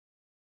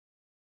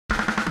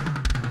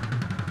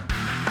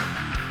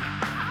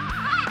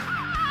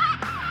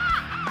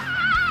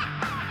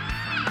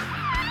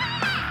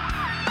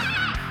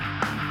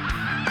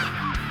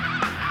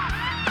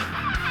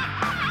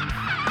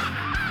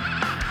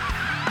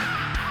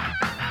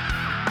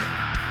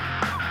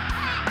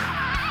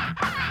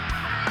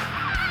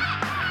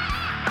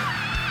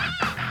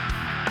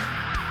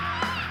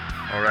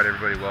right,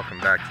 everybody, welcome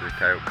back to the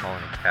Coyote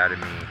Calling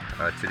Academy.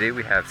 Today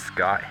we have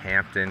Scott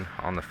Hampton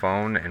on the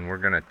phone, and we're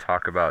going to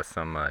talk about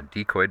some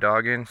decoy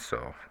dogging.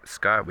 So,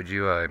 Scott, would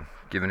you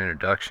give an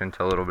introduction,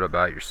 tell a little bit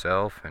about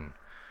yourself? And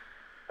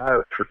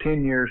For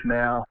 10 years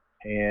now,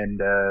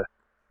 and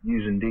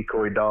using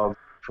decoy dogs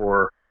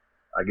for,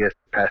 I guess,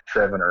 the past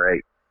 7 or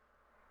 8.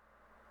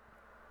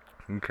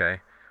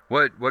 Okay,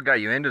 what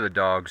got you into the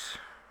dogs?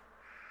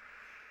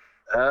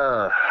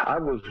 I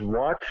was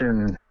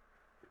watching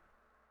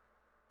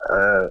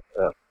a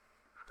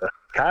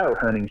coyote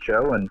hunting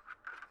show, and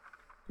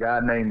a guy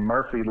named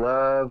Murphy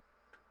Love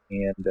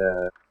and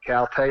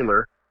Cal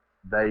Taylor,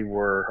 they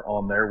were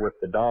on there with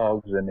the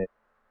dogs, and it's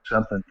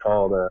something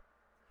called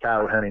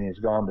Coyote Hunting Has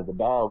Gone to the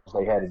Dogs.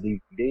 They had a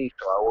DVD,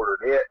 so I ordered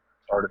it,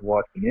 started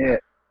watching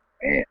it,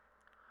 and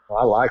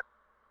I liked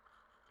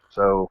it.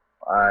 So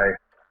I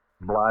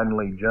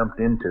blindly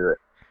jumped into it.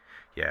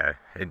 Yeah,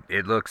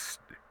 it looks,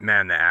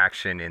 man, the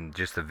action and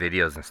just the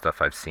videos and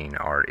stuff I've seen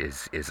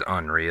is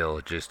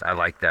unreal. Just I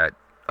like that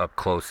up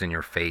close in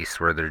your face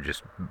where they're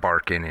just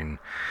barking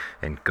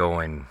and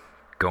going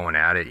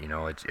at it. You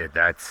know,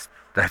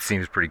 that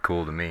seems pretty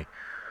cool to me.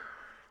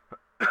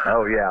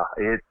 Oh yeah,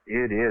 it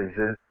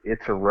is.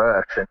 It's a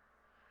rush, and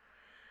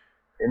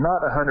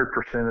not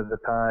 100% of the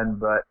time,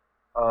 but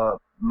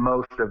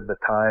most of the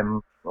time.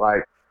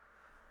 Like,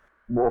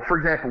 well, for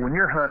example, when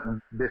you're hunting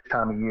this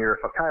time of year,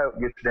 if a coyote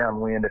gets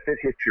downwind, if it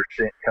hits your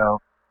scent cone,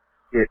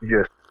 it's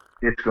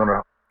going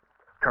to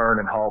turn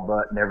and haul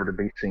butt, never to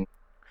be seen.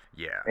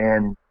 Yeah.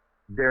 And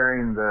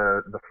during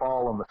the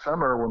fall and the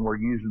summer, when we're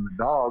using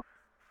the dogs,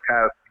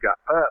 coyotes got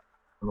pups,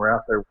 and we're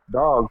out there with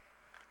dogs.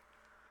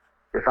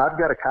 If I've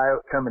got a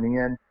coyote coming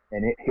in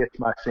and it hits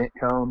my scent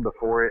cone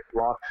before it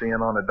locks in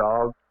on a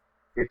dog,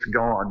 it's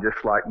gone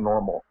just like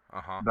normal.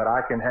 Uh-huh. But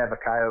I can have a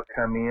coyote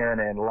come in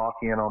and lock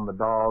in on the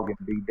dog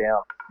and be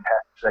down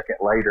half a second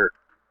later,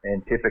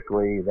 and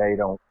typically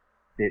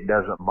it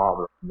doesn't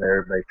bother them.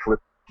 They flip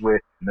the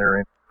switch and they're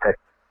in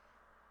protection.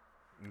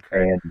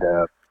 Okay.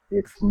 And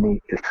it's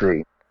neat to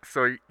see.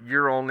 So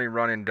you're only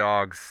running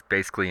dogs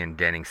basically in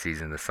denning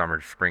season,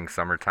 the spring,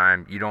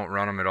 summertime. You don't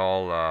run them at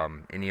all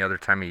any other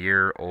time of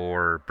year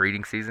or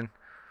breeding season?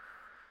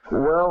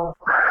 Well,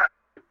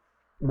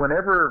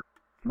 whenever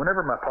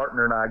my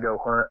partner and I go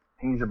hunt,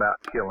 he's about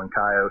killing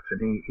coyotes,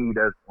 and he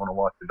doesn't want to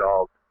watch the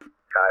dog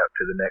coyote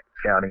to the next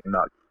county and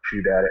not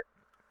shoot at it.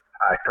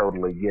 I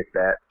totally get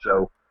that.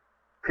 So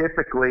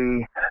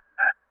typically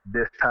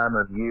this time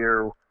of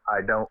year,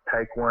 I don't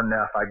take one.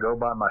 Now, if I go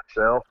by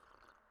myself,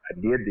 I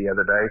did the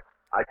other day,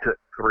 I took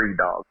 3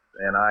 dogs,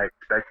 and I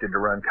expected to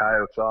run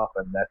coyotes off,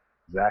 and that's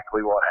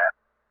exactly what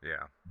happened.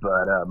 Yeah.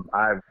 But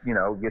I,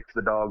 gets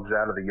the dogs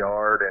out of the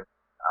yard, and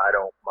I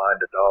don't mind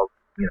the dog.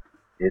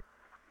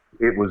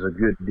 It was a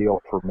good deal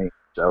for me.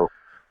 So,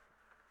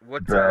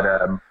 What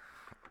but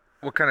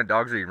what kind of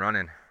dogs are you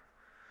running?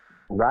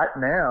 right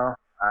now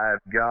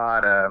I've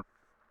got a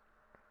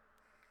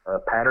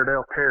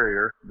Patterdale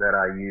Terrier that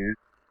I use.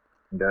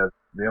 And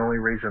the only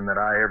reason that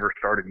I ever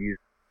started using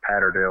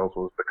Patterdales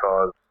was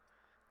because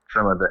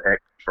some of the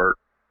experts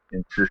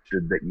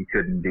insisted that you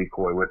couldn't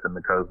decoy with them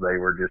because they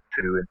were just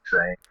too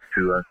insane,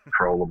 too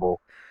uncontrollable,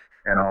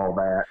 and all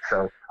that.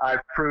 So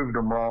I've proved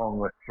them wrong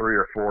with 3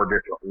 or 4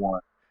 different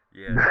ones.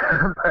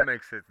 Yeah, that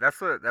makes sense.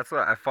 That's what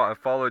I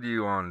followed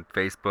you on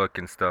Facebook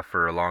and stuff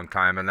for a long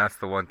time, and that's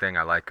the one thing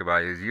I like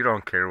about you is you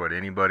don't care what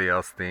anybody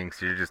else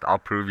thinks. I'll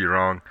prove you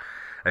wrong.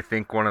 I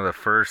think one of the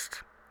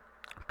first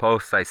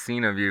posts I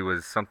seen of you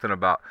was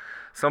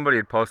somebody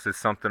had posted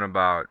something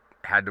about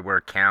had to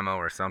wear camo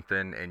or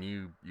something, and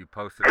you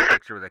posted a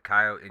picture with a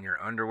coyote in your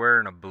underwear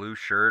and a blue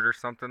shirt or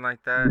something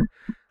like that. And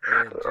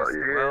just,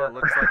 well, it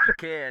looks like you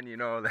can,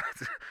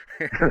 that's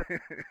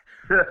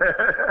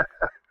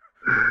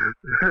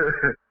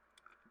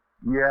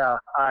Yeah,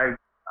 I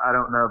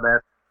don't know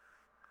that.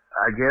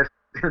 I guess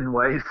in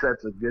ways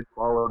that's a good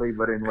quality,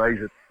 but in ways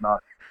it's not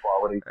good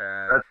quality.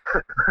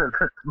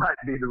 That might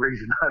be the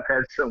reason I've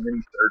had so many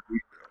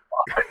surgeries.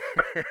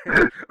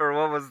 Or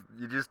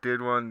you just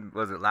did one,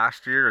 was it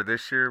last year or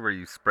this year where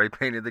you spray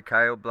painted the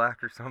coyote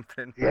black or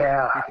something?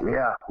 Yeah.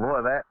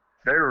 Boy,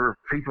 there were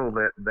people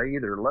that they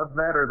either loved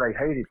that or they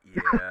hated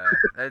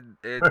it.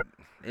 Yeah,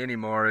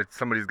 anymore,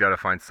 somebody's got to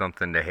find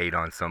something to hate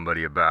on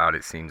somebody about.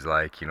 It seems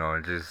like,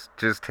 and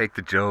just take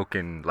the joke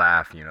and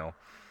laugh. Yeah.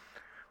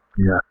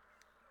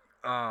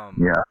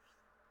 Yeah.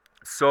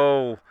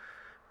 So,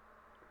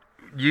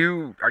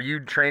 are you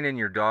training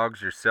your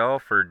dogs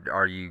yourself, or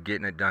are you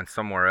getting it done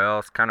somewhere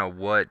else? Kind of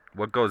what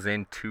goes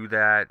into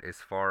that as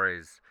far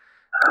as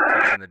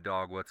teaching the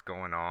dog what's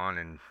going on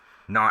and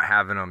not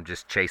having them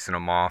just chasing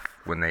them off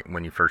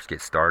when you first get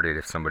started,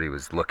 if somebody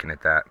was looking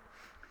at that?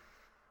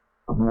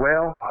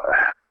 Well,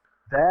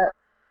 that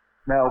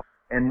no,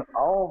 and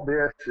all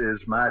this is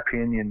my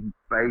opinion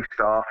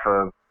based off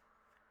of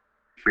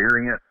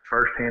experience,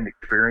 firsthand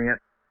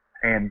experience,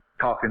 and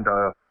talking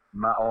to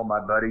all my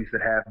buddies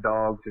that have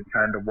dogs, and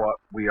kind of what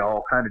we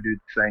all kind of do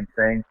the same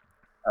thing.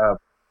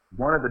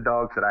 One of the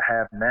dogs that I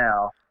have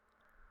now,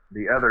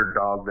 the other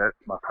dog that's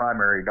my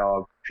primary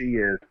dog, she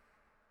is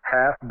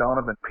half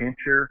Donovan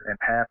Pinscher and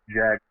half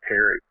Jag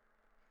Terry.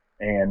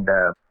 And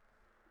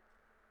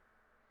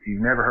if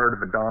you've never heard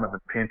of a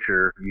Donovan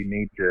Pinscher, you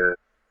need to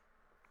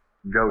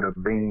go to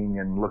Bing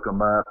and look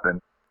them up.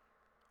 And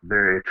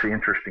it's an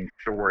interesting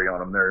story on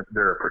them.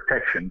 They're a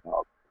protection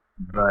dog.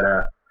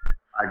 But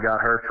I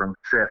got her from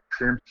Seth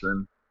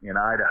Simpson in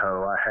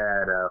Idaho. I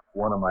had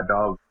one of my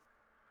dogs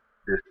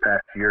this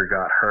past year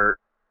got hurt.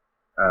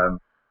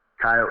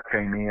 Coyote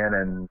came in,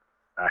 and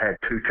I had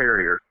two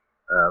terriers,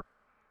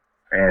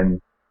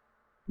 and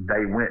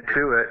they went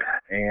to it,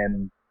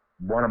 and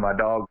one of my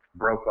dogs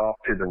broke off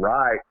to the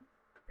right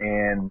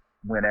and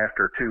went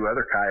after two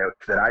other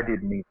coyotes that I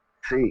didn't even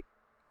see.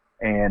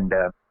 And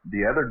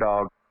the other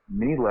dog,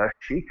 Mila,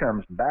 she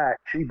comes back.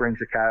 She brings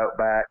the coyote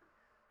back,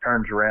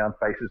 turns around,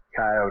 faces the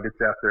coyote.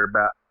 It's out there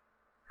about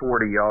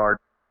 40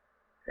 yards,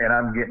 and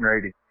I'm getting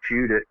ready to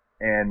shoot it,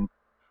 and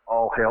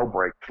all hell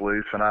breaks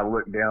loose. And I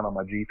look down on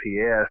my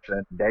GPS,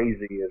 and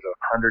Daisy is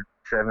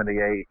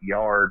 178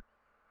 yards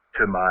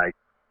to my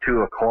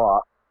 2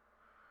 o'clock.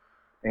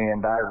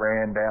 And I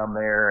ran down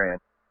there, and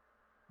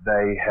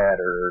they had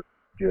her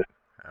just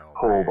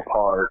pulled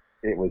apart.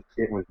 It was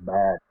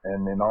bad.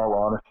 And in all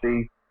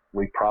honesty,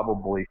 we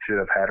probably should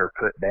have had her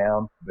put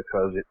down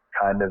because it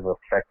kind of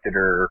affected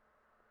her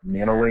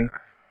mentally.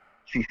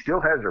 She still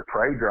has her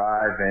prey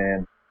drive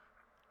and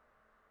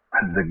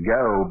the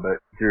go, but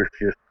there's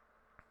just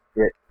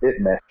it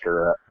messed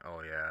her up.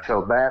 Oh yeah.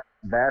 So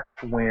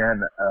that's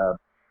when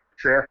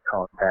Seth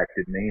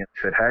contacted me and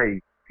said, "Hey,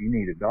 if you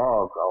need a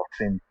dog, I'll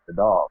send you the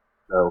dog."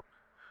 So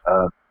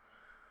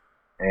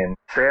and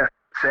Seth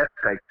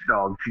takes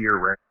dogs year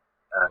round.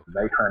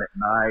 They hunt at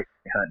night,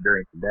 they hunt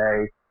during the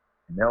day,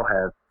 and they'll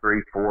have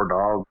 3-4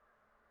 dogs.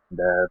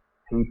 And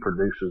he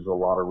produces a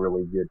lot of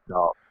really good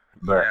dogs.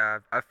 But, yeah,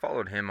 I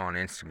followed him on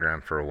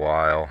Instagram for a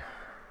while.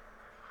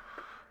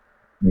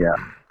 Yeah.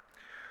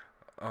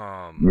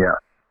 Yeah.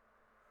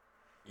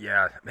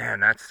 Yeah,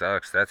 man, that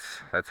sucks.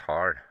 That's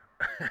hard.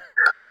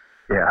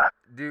 Yeah.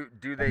 Do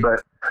they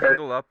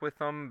tangle up with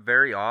them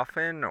very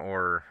often,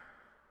 or?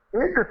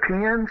 It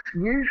depends.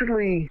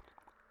 Usually,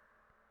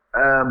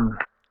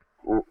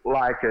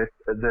 like a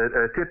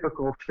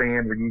typical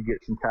standard, you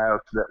get some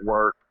coyotes that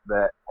work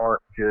that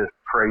aren't just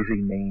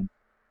crazy mean,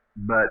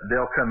 but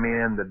they'll come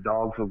in, the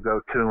dogs will go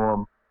to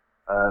them,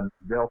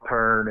 they'll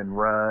turn and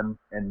run,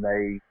 and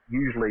they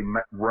usually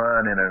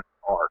run in an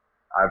arc.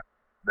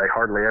 They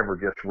hardly ever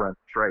just run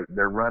straight.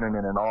 They're running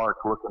in an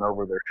arc, looking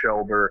over their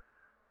shoulder,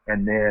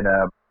 and then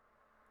a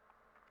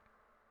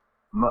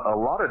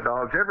lot of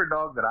dogs, every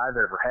dog that I've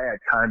ever had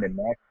kind of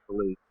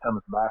naturally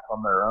comes back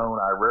on their own.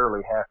 I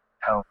rarely have to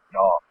tone it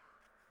off.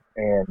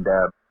 And,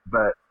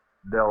 but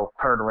they'll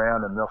turn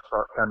around and they'll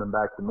start coming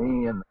back to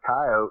me, and the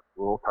coyote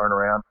will turn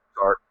around and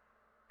start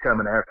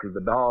coming after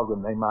the dog,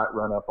 and they might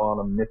run up on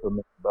them, nip them in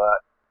the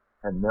butt,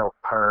 and they'll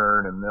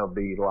turn, and they'll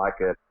be like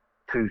a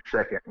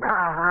 2-second,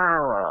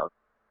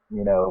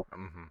 you know,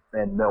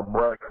 and they'll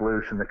break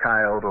loose, and the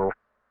coyote will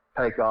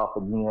take off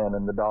again,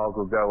 and the dog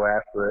will go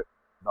after it,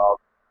 the dog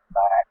will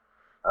back.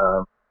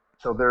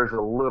 So there's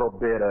a little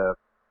bit of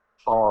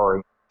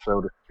sparring,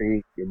 so to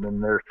speak, and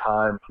then there's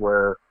times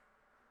where,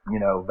 you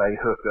know, they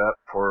hook up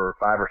for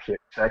 5 or 6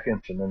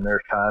 seconds, and then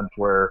there's times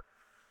where,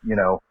 you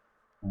know,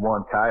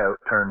 one coyote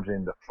turns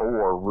into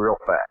 4 real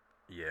fast.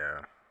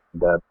 Yeah.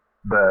 But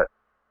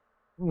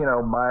you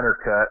know, minor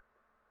cut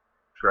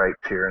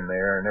scrapes here and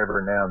there, and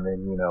every now and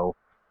then, you know,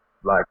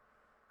 like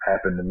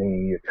happened to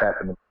me, it's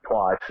happened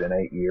twice in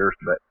 8 years,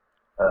 but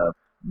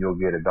you'll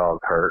get a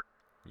dog hurt.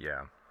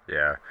 Yeah.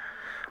 Yeah.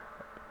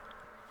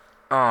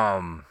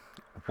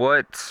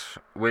 What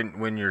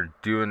when you're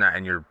doing that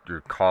and you're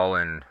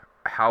calling,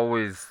 how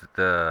is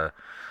the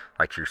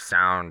like your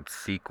sound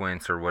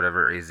sequence or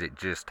whatever? Is it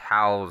just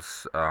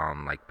howls,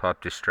 like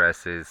pup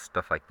distresses,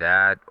 stuff like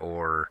that,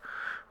 or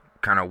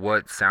kind of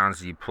what sounds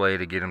do you play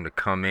to get them to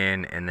come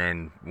in, and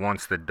then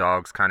once the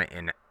dogs kind of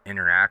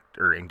interact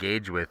or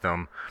engage with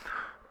them,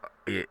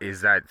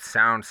 is that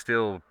sound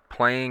still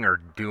playing or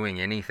doing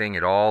anything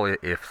at all?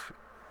 If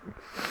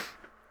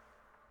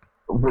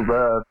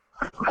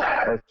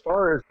as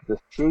far as the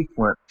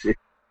sequence, if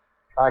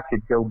I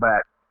could go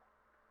back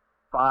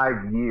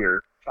 5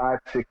 years,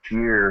 5-6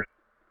 years,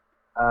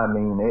 I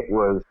mean, it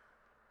would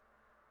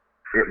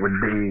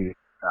be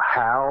a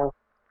howl,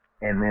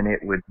 and then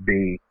it would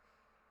be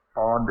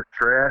fawn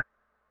distress,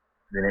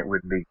 then it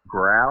would be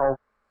growl,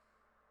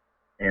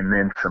 and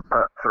then some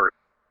pup through,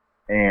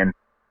 and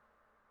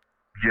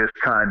just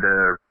kind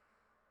of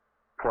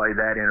play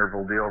that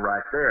interval deal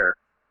right there.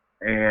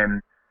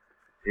 And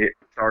it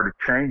started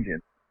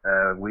changing.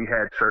 We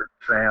had certain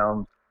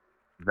sounds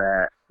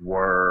that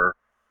were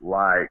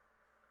like,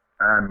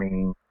 I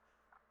mean,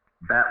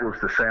 that was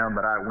the sound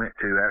that I went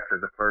to after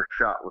the first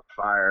shot was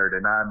fired,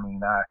 and I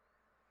mean, I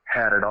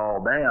had it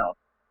all down,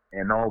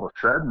 and all of a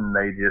sudden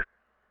they're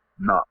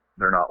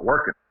not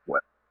working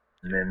well.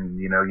 And then,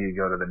 you know, you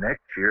go to the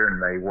next year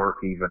and they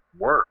work even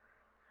worse.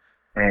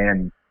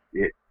 And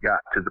it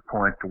got to the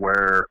point to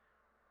where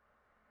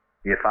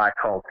if I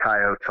called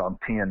coyotes on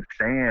 10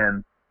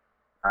 stands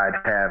I'd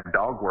have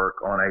dog work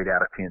on 8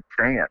 out of 10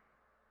 stands.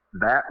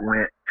 That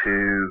went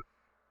to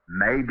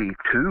maybe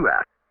 2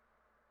 out.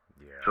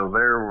 Yeah. So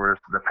there was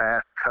the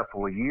past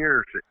couple of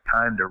years, it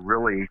kind of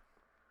really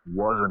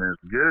wasn't as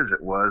good as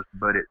it was,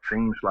 but it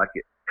seems like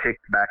it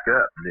picked back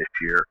up this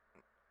year.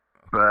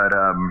 But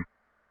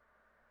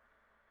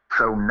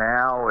so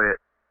now it,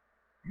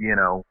 you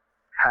know,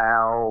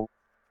 howls,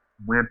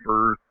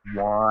 whimpers,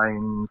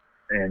 whines,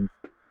 and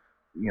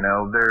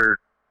there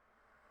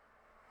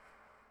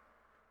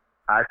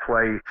I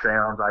play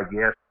sounds. I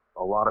guess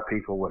a lot of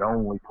people would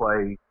only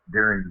play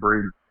during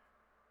breeding,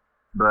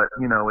 but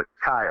it's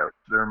coyotes.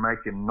 They're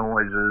making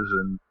noises,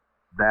 and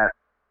that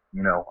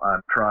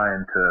I'm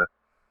trying to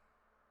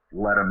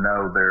let them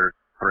know they're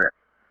threat.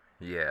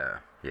 Yeah.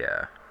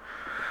 Yeah.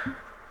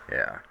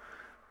 Yeah.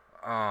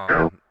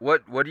 So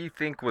What do you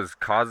think was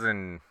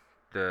causing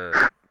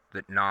the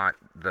not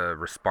the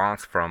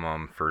response from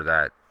them for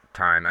that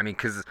time? I mean,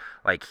 'cause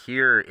like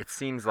here, it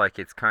seems like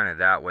it's kind of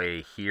that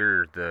way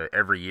here. The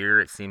every year,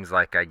 it seems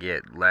like I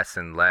get less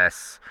and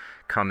less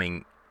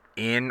coming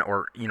in,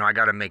 or I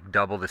got to make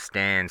double the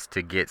stands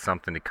to get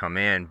something to come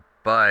in.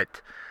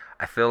 But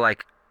I feel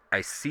like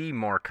I see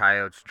more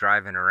coyotes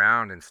driving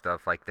around and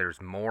stuff. Like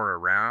there's more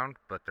around,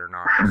 but they're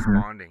not hmm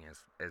responding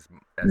as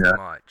yeah.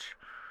 much.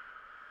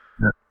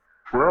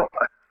 Well,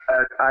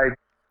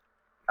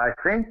 I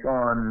think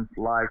on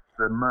like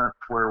the months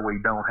where we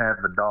don't have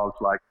the dogs,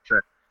 like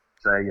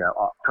say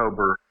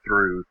October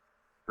through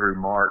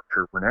March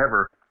or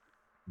whenever,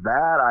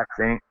 that I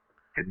think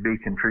could be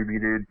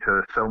contributed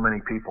to so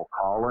many people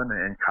calling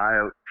and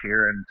coyotes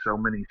hearing so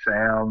many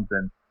sounds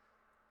and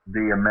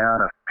the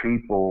amount of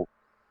people.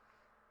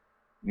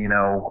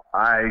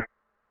 I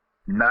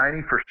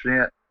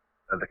 90%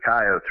 of the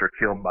coyotes are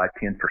killed by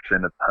 10%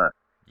 of the hunt,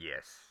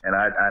 Yes. and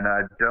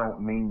I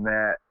don't mean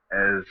that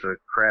as a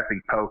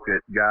crappy poke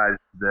at guys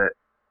that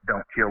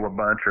don't kill a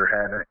bunch or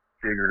haven't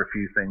figured a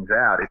few things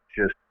out. It's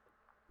just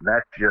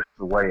that's just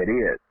the way it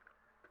is.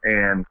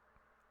 And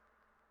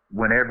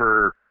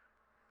whenever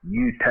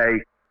you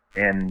take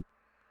and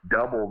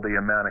double the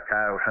amount of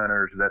coyote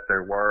hunters that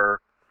there were,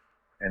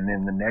 and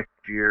then the next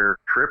year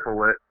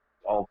triple it,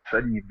 all of a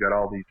sudden you've got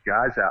all these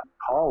guys out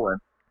calling.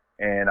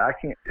 And I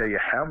can't tell you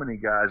how many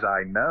guys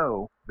I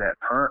know that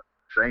hunt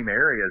the same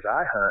areas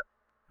I hunt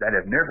that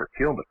have never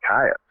killed a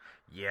coyote.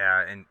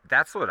 Yeah, and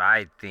that's what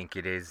I think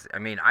it is. I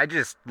mean, I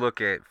just look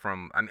at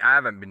from. I mean, I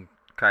haven't been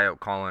coyote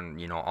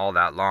calling, all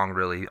that long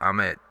really.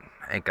 I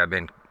think I've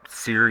been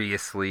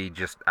seriously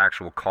just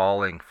actual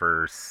calling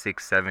for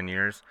 6, 7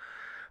 years.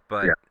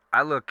 But Yeah,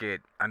 I look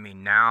at, I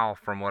mean, now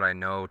from what I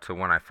know to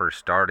when I first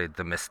started,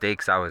 the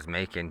mistakes I was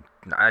making,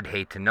 I'd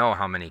hate to know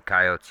how many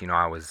coyotes,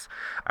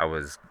 I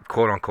was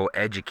quote unquote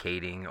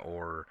educating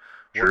or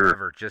sure.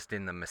 whatever, just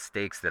in the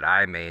mistakes that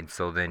I made.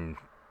 So then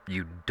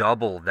you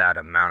double that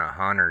amount of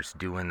hunters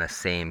doing the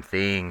same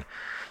thing.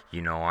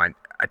 I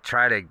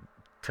try to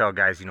tell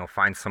guys,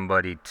 find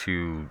somebody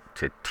to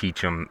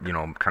teach them,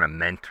 kind of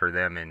mentor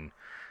them and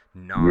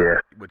not Yeah,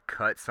 would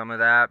cut some of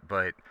that,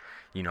 but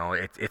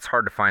it's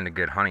hard to find a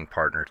good hunting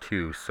partner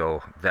too,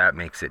 so that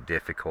makes it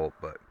difficult.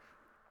 But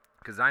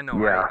because I know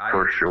yeah, I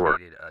for sure.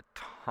 educated a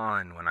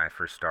ton when I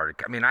first started.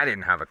 I mean, I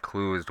didn't have a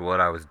clue as to what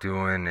I was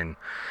doing, and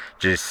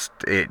just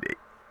it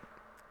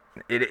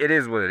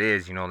is what it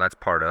is. That's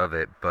part of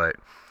it. But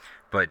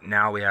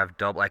now we have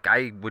double. Like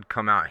I would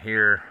come out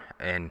here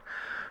and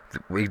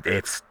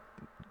it's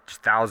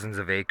thousands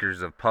of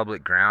acres of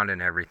public ground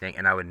and everything,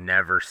 and I would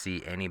never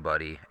see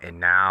anybody, and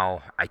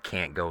now I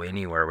can't go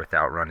anywhere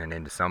without running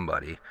into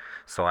somebody,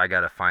 so I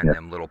got to find Yeah,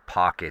 them little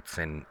pockets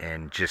and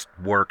just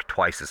work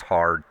twice as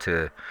hard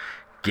to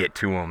get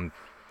to them,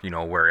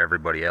 where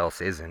everybody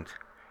else isn't.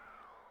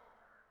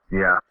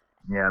 yeah,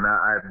 yeah. And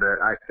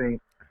I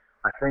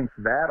think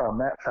that on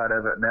that side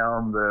of it. Now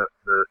on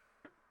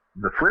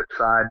the flip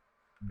side,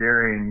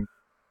 during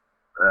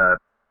uh,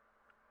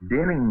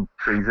 denning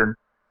season,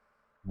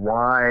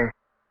 why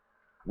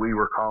we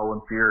were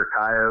calling fear of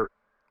coyote,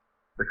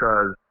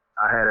 because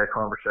I had a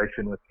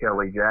conversation with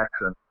Kelly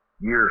Jackson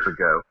years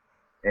ago,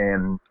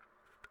 and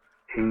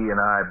he and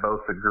I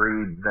both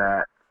agreed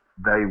that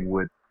they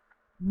would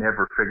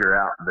never figure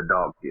out the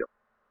dog deal.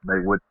 They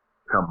would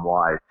become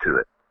wise to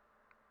it,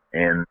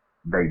 and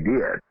they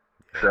did.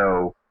 Yeah.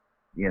 So,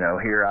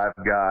 here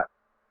I've got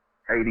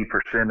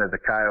 80% of the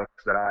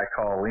coyotes that I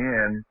call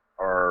in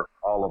are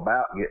all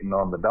about getting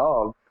on the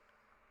dog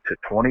to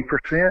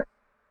 20%,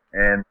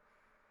 and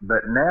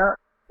but now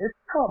it's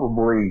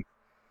probably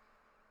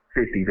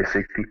 50 to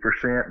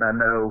 60%. And I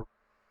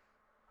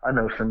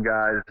know some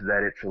guys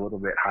that it's a little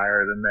bit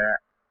higher than that,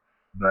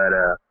 but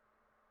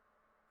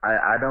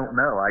I don't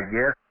know. I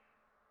guess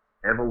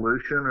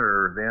evolution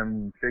or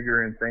them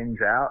figuring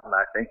things out, and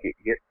I think it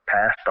gets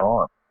passed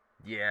on.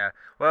 Yeah.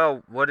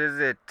 Well, what is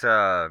it?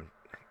 Uh,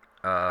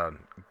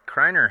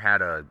 Kreiner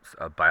had a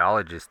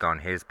biologist on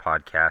his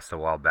podcast a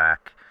while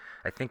back.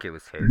 I think it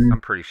was his. Mm-hmm.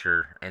 I'm pretty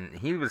sure. And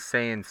he was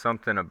saying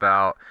something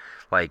about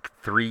like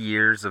 3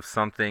 years of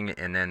something,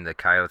 and then the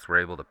coyotes were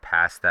able to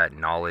pass that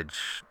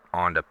knowledge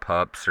onto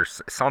pups or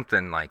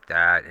something like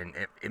that, and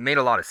it made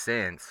a lot of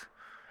sense.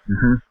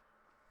 Hmm.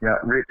 Yeah,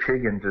 Rich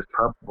Higgins is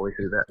probably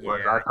who that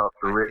was. I Yeah, talked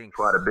to I Rich think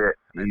quite a bit.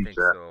 I He's think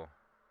so.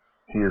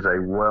 he is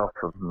a wealth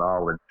of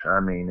knowledge. I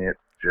mean, it's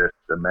just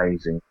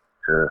amazing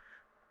to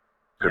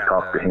Yeah,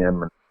 talk to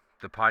him and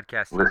the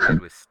podcast he did listen.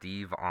 with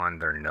Steve on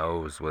their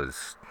nose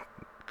was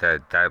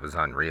that was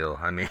unreal.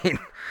 I mean,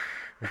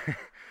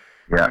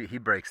 Yeah, he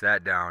breaks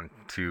that down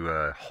to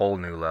a whole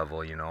new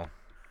level, you know.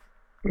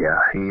 yeah.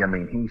 I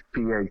mean, he's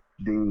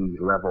PhD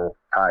level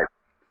type.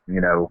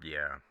 You know,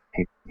 Yeah.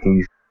 he,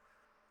 he's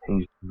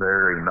he's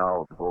very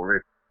knowledgeable.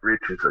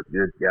 Rich is a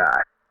good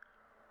guy.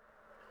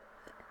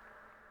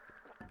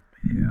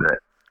 Yeah.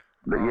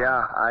 But yeah,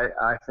 Um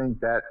I think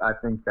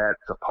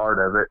that's a part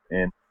of it,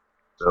 and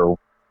so,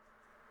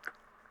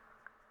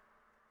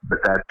 but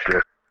that's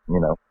just you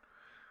know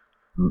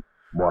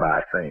what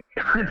I think.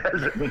 It yeah.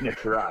 doesn't mean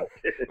it's right.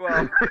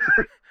 Well,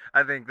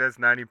 I think that's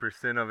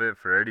 90% of it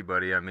for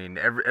anybody. I mean,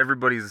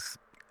 everybody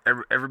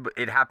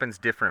it happens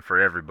different for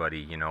everybody,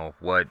 you know.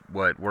 What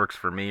works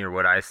for me or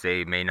what I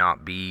say may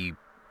not be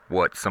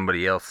what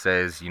somebody else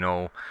says, you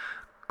know,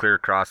 clear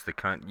across the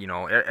country, you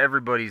know.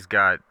 Everybody's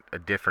got a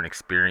different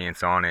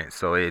experience on it,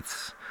 so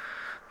it's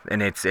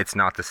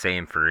not the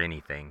same for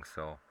anything.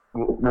 So,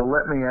 Well,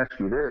 let me ask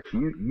you this: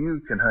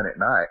 you can hunt at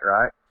night,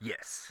 right?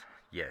 yes.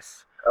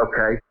 Yes.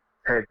 Okay.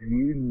 Have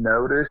you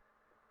noticed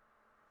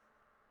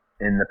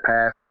in the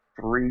past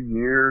 3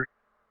 years,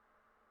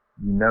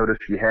 you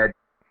noticed you had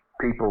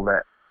people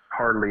that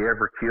hardly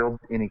ever killed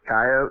any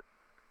coyote,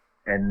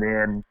 and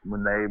then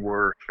when they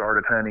were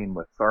started hunting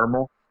with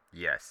thermal,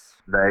 Yes.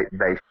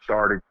 they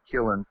started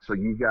killing. So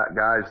you got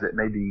guys that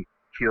maybe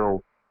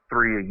kill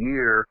three a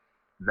year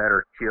that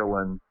are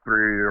killing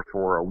 3 or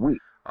 4 a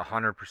week.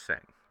 100%.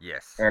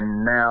 Yes.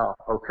 And now,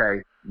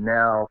 okay,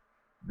 now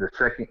the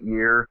second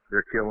year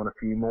they're killing a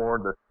few more.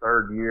 The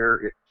third year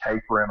it's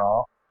tapering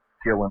off,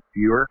 killing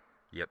fewer.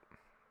 Yep.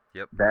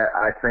 Yep. That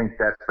I think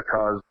that's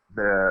because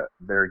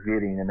they're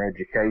getting an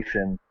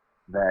education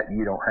that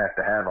you don't have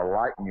to have a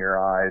light in your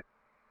eyes,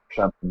 for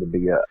something to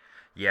be up.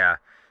 Yeah,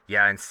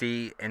 yeah, and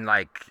see, and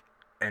like,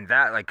 and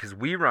that, like, cause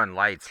we run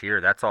lights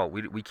here. That's all.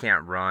 We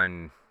can't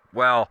run.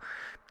 Well,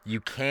 you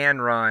can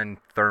run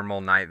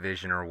thermal night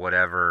vision or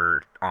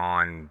whatever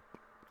on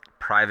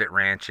private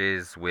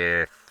ranches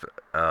with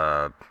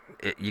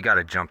you got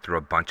to jump through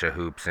a bunch of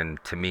hoops,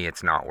 and to me,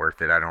 it's not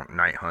worth it. I don't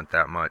night hunt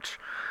that much,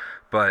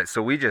 but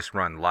so we just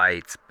run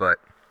lights. But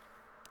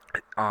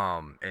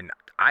and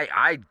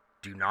I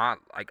do not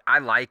like. I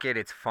like it.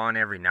 It's fun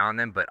every now and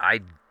then, but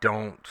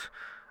don't.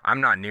 I'm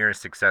not near as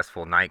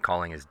successful night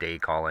calling as day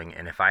calling,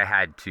 and if I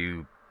had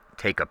to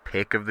take a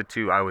pick of the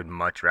two, I would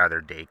much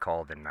rather day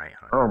call than night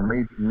hunt. Oh,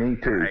 me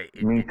too,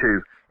 I me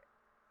too.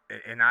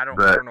 and I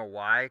But don't know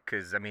why,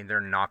 because I mean they're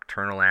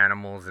nocturnal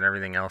animals and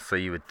everything else, so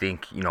you would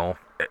think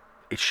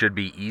it should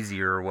be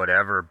easier or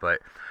whatever, but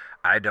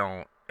I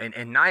don't.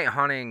 And night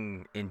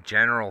hunting in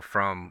general,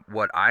 from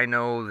what I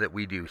know that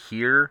we do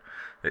here,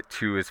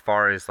 to as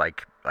far as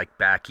like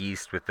back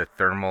east with the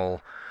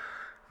thermal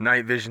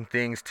night vision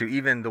things, to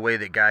even the way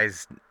that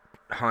guys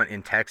hunt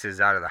in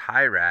Texas out of the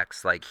high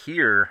racks, like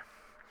here,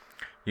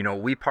 you know,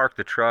 we park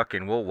the truck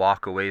and we'll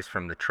walk a ways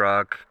from the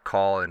truck,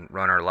 call and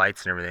run our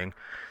lights and everything.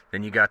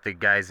 Then you got the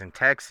guys in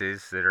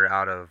Texas that are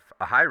out of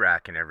a high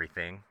rack and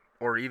everything.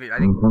 Or even, I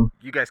think mhm,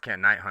 you guys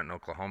can't night hunt in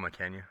Oklahoma,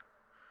 can you?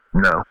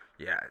 no,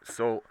 Yeah.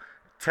 So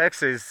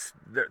Texas,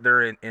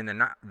 they're in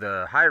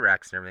the high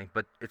racks and everything,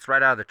 but it's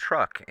right out of the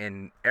truck.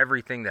 And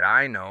everything that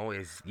I know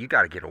is you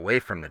got to get away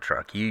from the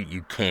truck.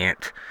 You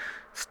can't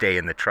stay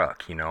in the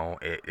truck, you know.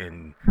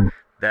 And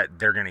that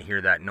they're gonna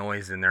hear that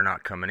noise and they're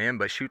not coming in,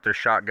 but shoot their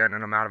shotgun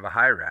and them out of a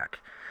high rack.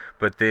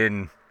 But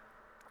then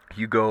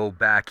you go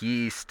back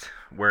east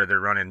where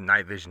they're running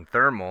night vision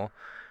thermal,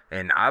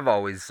 and I've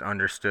always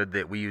understood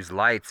that we use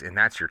lights and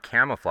that's your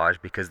camouflage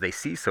because they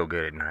see so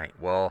good at night.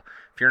 Well,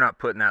 if you're not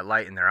putting that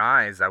light in their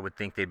eyes, I would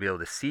think they'd be able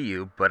to see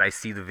you, but I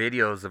see the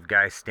videos of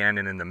guys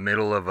standing in the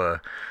middle of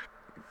a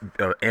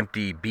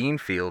empty bean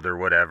field or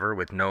whatever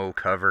with no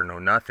cover, no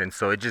nothing.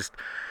 So it just,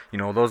 you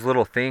know, those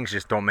little things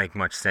just don't make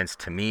much sense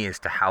to me as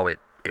to how it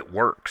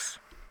works.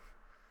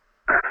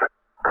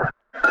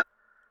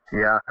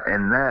 yeah,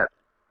 and that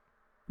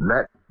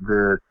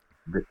the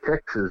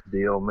Texas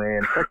deal,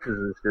 man. Texas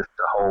is just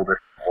a whole different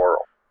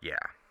world. Yeah.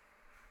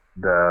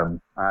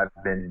 I've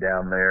been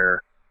down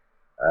there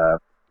uh,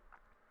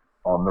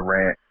 on the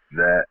ranch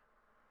that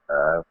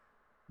uh,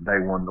 they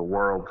won the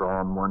worlds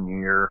on one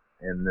year,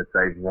 and that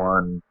they've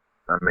won.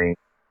 I mean,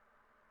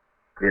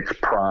 it's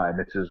prime.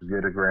 It's as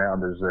good a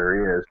ground as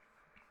there is,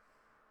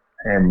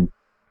 and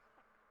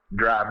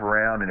drive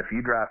around. And if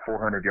you drive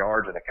 400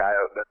 yards and a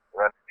coyote doesn't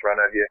run in front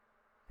of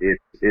you,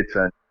 it's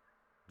a.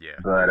 Yeah.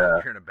 But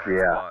You're in a bad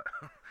yeah, spot.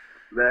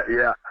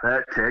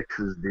 that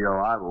Texas deal,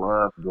 I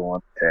love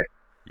going to Texas.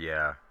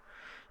 Yeah.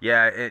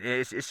 Yeah,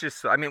 it's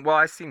just, I mean, well,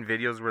 I've seen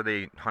videos where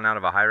they hunt out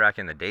of a high rack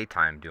in the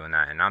daytime doing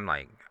that, and I'm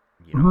like,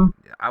 you know,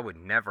 Hmm. I would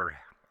never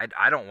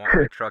I don't want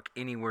my truck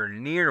anywhere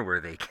near where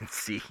they can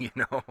see, you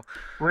know.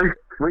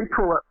 We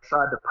pull up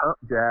beside the pump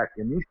jack,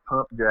 and these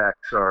pump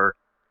jacks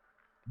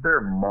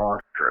they're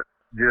monstrous,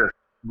 just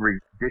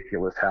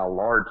ridiculous how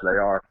large they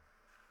are.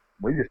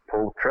 We just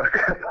pull the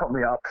truck up on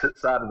the opposite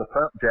side of the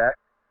pump jack,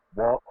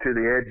 walk to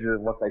the edge of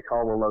what they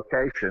call a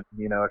location.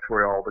 You know, it's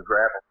where all the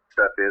gravel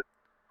stuff is.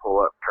 Pull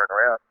up, turn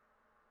around,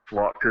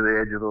 walk to the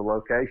edge of the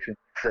location,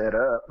 set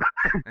up,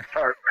 and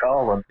start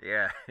calling.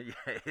 Yeah,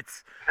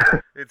 it's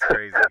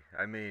crazy.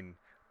 I mean,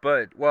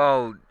 but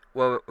well,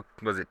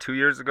 was it 2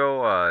 years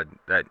ago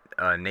that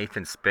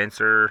Nathan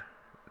Spencer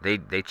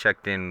they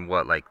checked in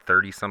what like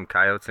 30 some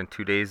coyotes in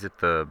 2 days at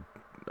the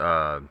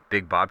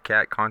Big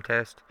Bobcat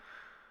contest?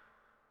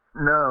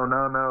 No.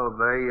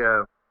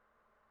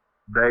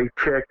 They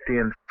checked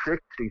in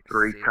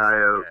 63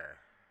 coyotes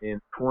in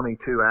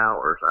 22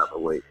 hours, I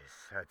believe.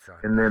 That's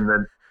and then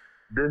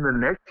the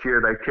next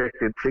year they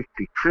checked in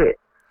 66.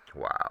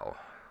 Wow,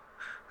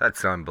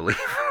 that's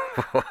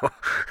unbelievable.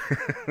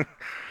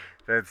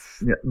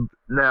 That's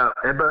now,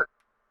 but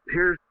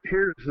here's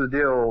the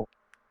deal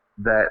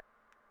that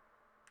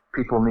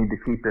people need to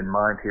keep in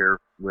mind here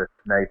with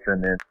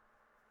Nathan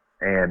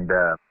and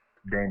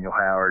Daniel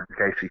Howard,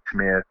 Casey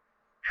Smith,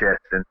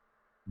 Cheston.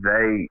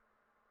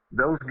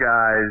 Those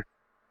guys,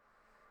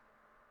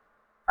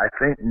 I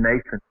think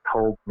Nathan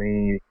told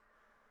me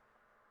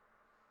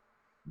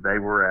they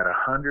were at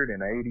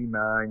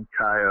 189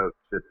 coyotes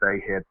that they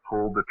had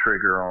pulled the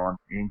trigger on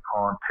in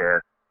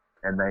contest,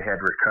 and they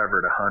had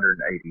recovered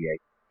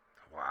 188.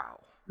 Wow.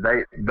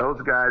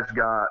 Those guys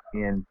got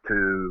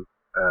into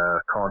a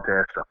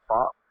contest, a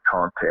fox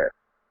contest,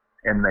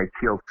 and they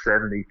killed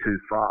 72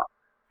 fox.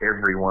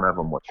 Every one of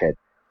them was head.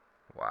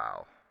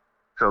 Wow.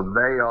 So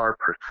they are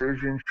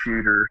precision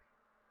shooters.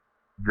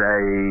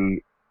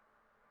 They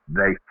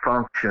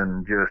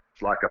function just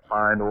like a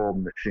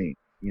fine-oiled machine.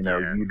 You know,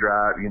 Yeah. you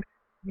drive.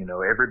 You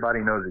know, everybody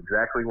knows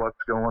exactly what's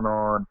going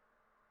on.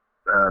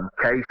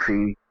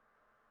 Casey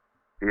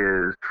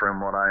is,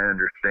 from what I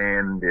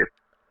understand, if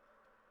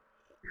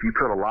you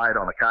put a light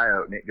on a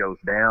coyote and it goes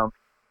down,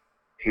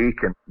 you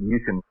can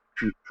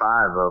shoot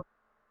 5 of them,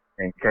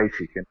 and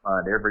Casey can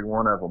find every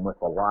one of them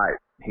with a light.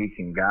 He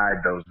can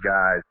guide those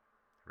guys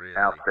Really?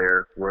 out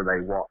there where they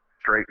walk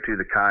straight to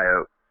the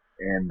coyote,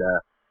 and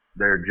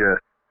they're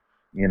just,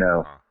 you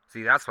know.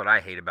 See, that's what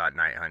I hate about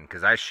night hunting,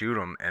 because I shoot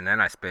them and then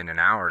I spend an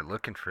hour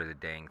looking for the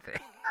dang thing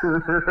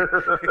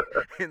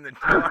in the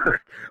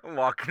dark. I'm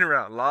walking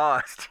around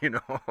lost, you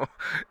know.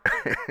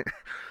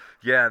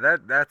 Yeah,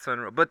 that's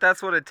unreal. But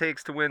that's what it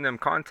takes to win them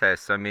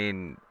contests. I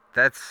mean,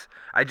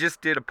 I just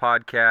did a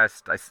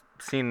podcast. I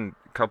seen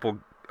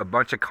a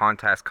bunch of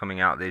contests coming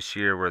out this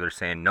year where they're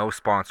saying no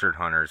sponsored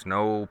hunters,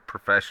 no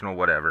professional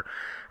whatever.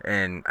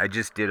 And I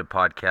just did a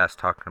podcast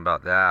talking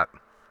about that,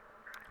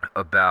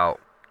 about,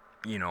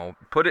 you know,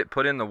 put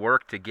in the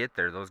work to get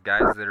there. Those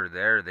guys that are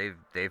there,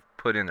 they've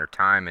put in their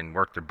time and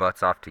worked their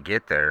butts off to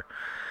get there.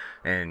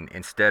 And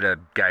instead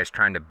of guys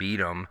trying to beat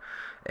them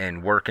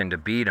and working to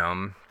beat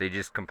them, they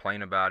just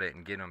complain about it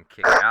and get them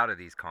kicked out of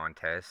these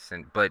contests.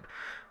 But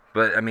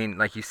I mean,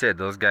 like you said,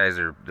 those guys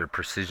they're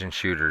precision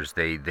shooters.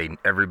 They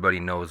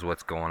everybody knows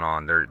what's going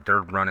on. They're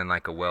running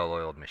like a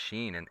well-oiled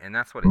machine, and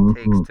that's what it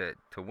takes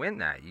to win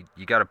that.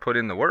 You got to put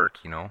in the work,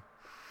 you know.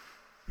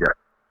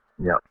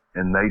 Yeah,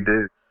 and they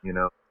do, you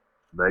know.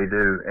 They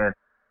do, and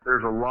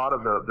there's a lot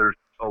of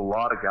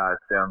guys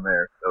down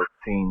there, those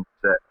teams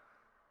that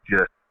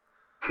just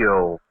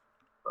kill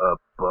a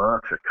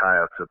bunch of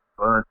coyotes, a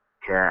bunch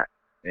of cats,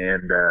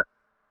 and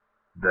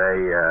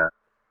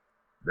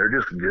they're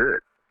just good,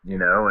 you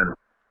know. And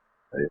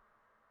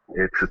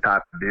it's the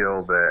type of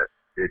deal that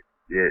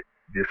it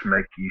just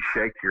makes you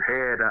shake your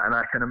head. And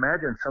I can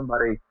imagine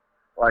somebody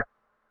like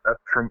up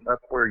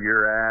where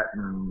you're at,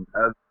 and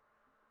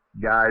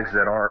guys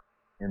that aren't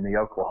in the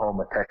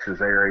Oklahoma, Texas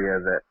area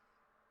that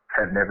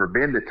have never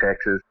been to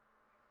Texas.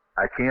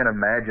 I can't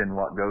imagine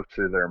what goes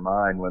through their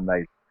mind when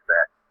they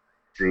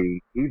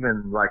see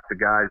even like the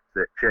guys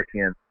that check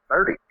in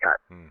 30 guys.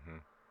 Mm-hmm.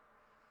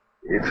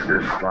 It's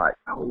just like,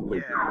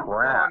 holy crap! Well,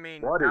 I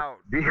mean, what is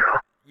the deal?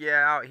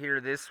 Yeah, out here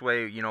this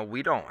way, you know,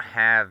 we don't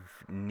have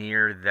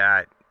near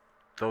that.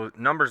 Those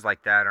numbers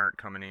like that aren't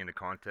coming into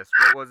contests.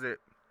 What was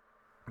it?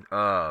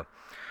 2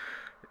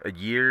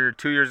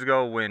 years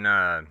ago when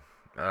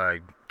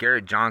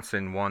Garrett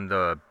Johnson won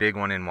the big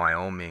one in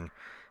Wyoming,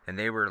 and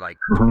they were like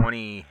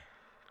 32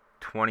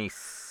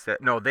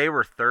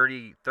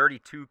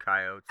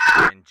 coyotes,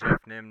 and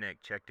Jeff Nimnick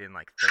checked in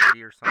like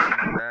 30 or something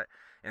like that,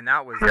 and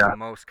that was the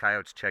most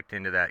coyotes checked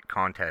into that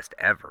contest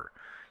ever,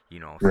 you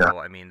know. So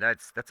I mean,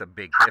 that's a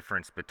big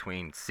difference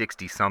between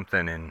 60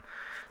 something and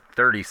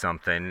 30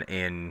 something.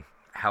 And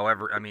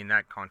however, I mean,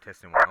 that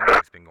contest in Wyoming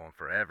has been going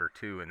forever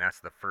too, and that's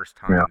the first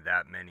time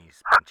that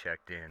many's been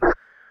checked in.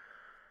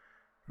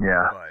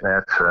 Yeah, but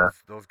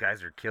that's those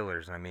guys are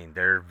killers. I mean,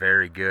 they're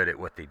very good at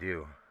what they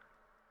do.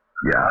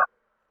 Yeah,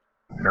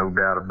 no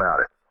doubt about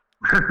it.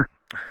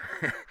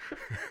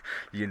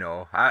 You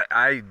know,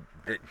 I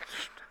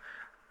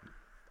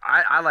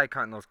like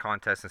hunting those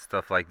contests and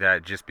stuff like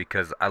that, just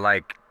because I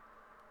like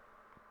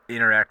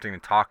interacting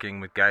and talking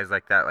with guys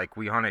like that. Like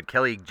we hunted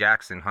Kelly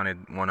Jackson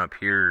hunted one up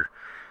here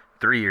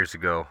 3 years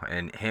ago,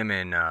 and him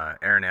and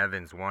Aaron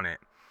Evans won it.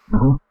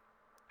 Mhm.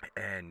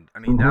 And I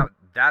mean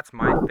that's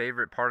my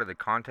favorite part of the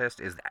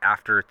contest is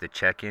after the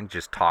check-in,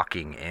 just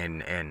talking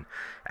and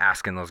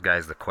asking those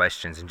guys the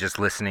questions and just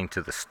listening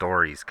to the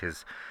stories,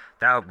 because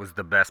that was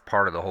the best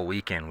part of the whole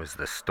weekend was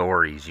the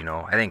stories.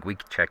 I think we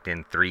checked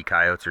in 3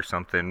 coyotes or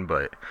something,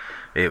 but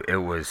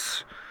it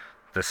was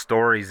the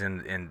stories,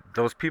 and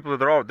those people,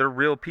 they're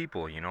real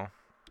people.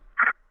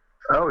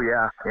 Oh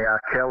yeah, yeah.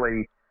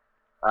 Kelly,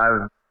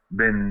 I've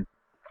been,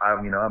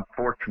 I'm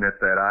fortunate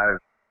that I've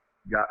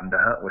gotten to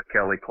hunt with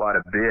Kelly quite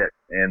a bit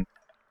and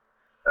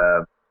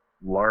uh,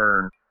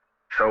 learned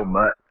so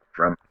much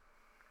from.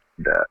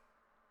 Uh,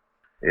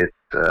 it's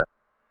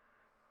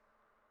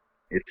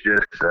it's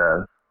just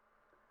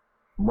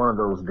one of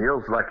those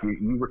deals like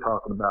you were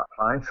talking about.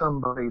 Find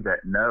somebody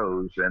that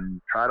knows and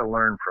try to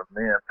learn from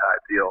them type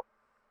deal.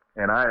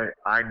 And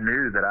I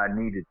knew that I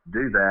needed to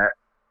do that.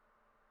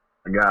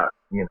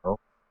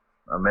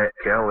 I met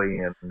Kelly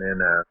and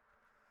then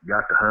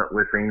got to hunt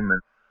with him,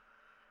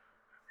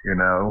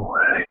 and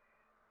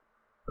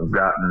I've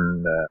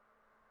gotten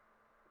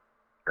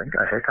I've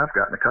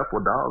gotten a couple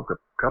of dogs, a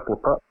couple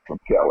of pups from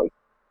Kelly.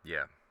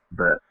 Yeah.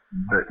 But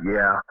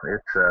yeah,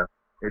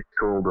 it's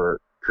cool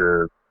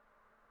to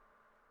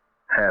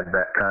have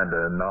that kind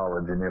of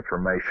knowledge and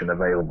information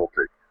available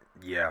to you.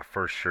 Yeah,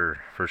 for sure,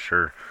 for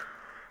sure.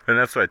 And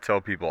that's what I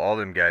tell people. All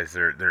them guys,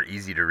 they're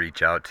easy to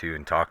reach out to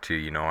and talk to.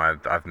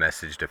 I've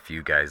messaged a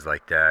few guys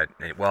like that.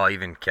 Well,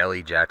 even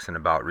Kelly Jackson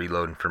about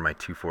reloading for my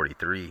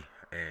 243,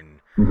 and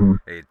Mm-hmm.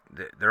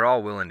 they're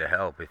all willing to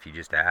help if you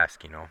just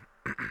ask.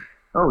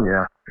 Oh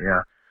yeah,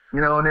 yeah.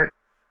 And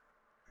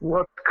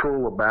what's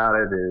cool about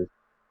it is,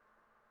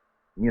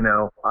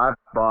 I've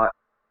bought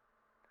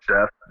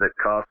stuff that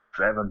cost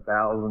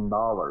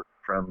 $7,000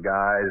 from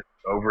guys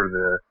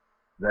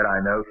that I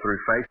know through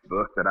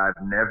Facebook that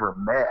I've never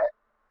met,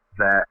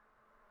 that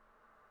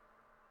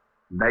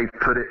they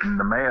put it in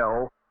the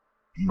mail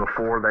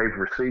before they've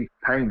received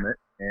payment,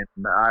 and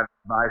I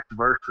vice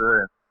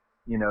versa.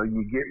 And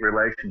you get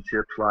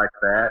relationships like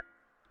that.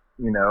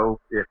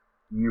 If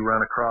you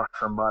run across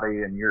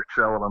somebody and you're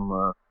selling them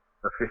a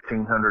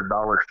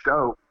 $1,500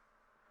 scope,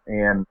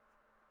 and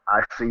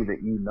I see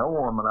that you know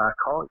them, and I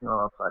call you, I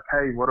was like,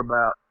 hey, what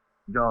about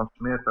John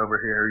Smith over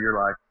here? You're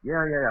like,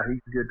 yeah,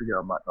 he's good to go.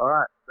 I'm like, all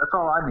right, that's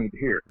all I need to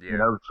hear.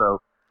 Yeah. So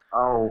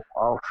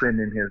I'll send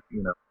in his,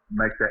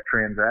 make that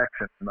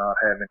transaction and not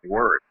have any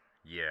worry.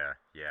 Yeah,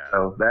 yeah.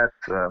 So that's,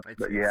 It's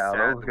but it's yeah,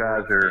 sad those the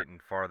guys world's are getting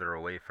farther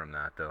away from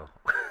that though.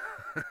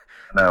 There's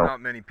no, not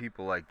many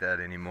people like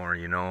that anymore.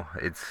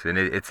 It's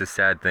a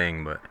sad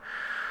thing, but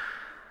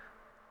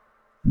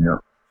yeah,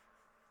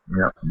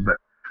 yeah. But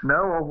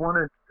no, I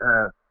wanted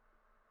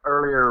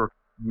earlier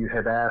you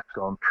had asked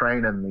on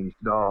training these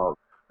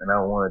dogs, and I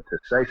wanted to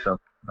say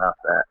something about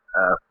that.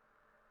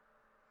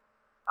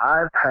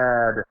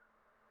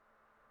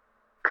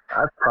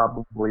 I've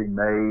probably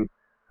made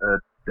a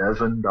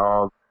dozen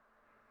dogs,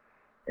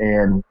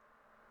 and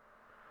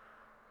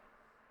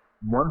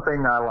one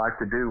thing I like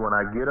to do when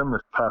I get them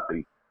as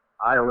puppies,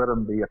 I let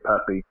them be a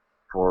puppy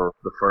for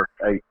the first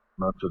 8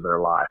 months of their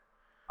life.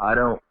 I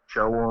don't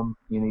show them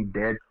any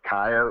dead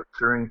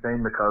coyotes or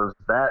anything, because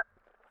that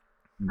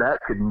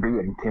can be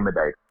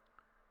intimidating.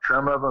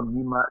 Some of them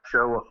you might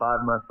show a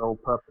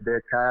 5-month-old pup a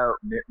dead coyote,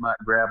 and it might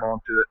grab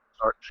onto it and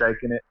start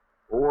shaking it,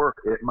 or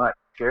it might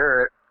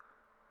scare it,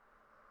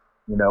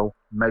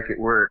 make it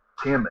where it's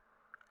timid.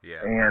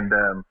 yeah. And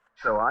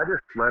so I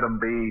just let them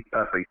be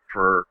puppies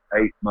for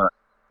 8 months.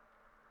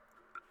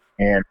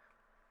 And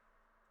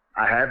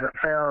I haven't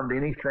found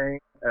anything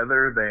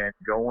other than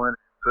going,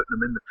 putting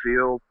them in the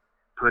field,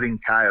 putting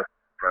coyotes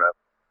in front of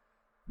them.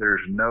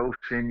 There's no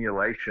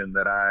simulation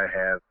that I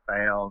have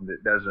found.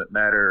 It doesn't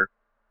matter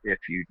if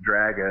you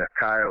drag a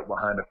coyote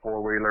behind a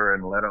four-wheeler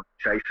and let them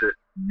chase it,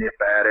 nip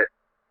at it,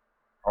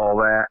 all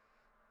that.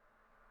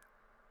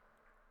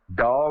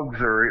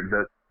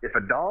 If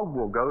a dog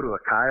will go to a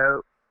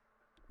coyote,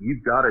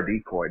 you've got a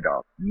decoy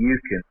dog. You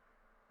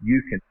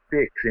can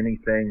fix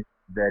anything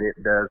that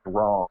it does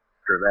wrong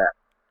after that.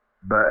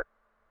 But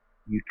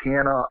you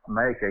cannot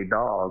make a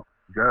dog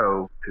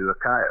go to a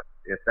coyote.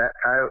 If that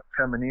coyote's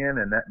coming in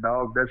and that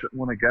dog doesn't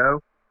want to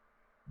go,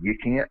 you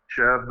can't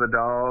shove the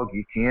dog.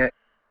 You can't.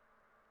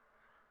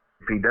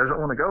 If he doesn't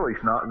want to go,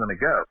 he's not going to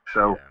go.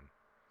 So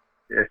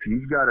if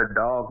you've got a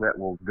dog that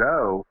will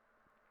go,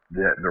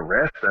 the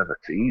rest of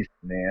it's easy,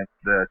 man.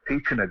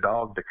 Teaching a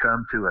dog to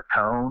come to a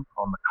tone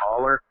on the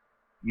collar,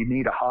 you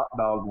need a hot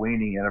dog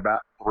weenie in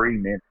about 3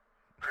 minutes.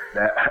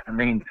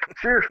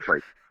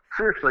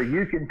 Seriously,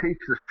 you can teach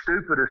the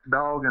stupidest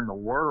dog in the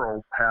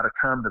world how to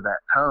come to that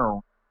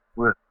tone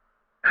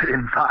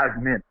in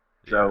 5 minutes.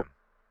 So,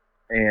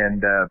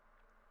 and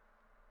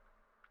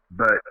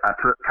but I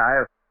put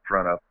coyotes in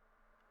front of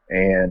them,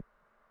 and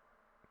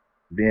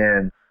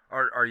then.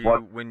 Are you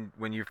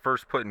when you're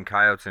first putting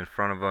coyotes in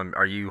front of them?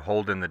 Are you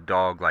holding the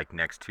dog like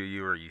next to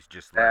you, or are you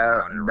just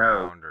letting him run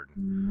around? Or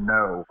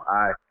No,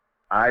 I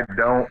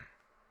don't.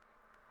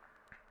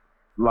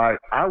 like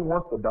I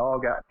want the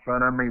dog out in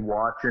front of me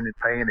watching and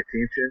paying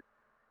attention.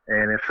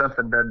 And if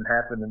something doesn't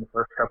happen in the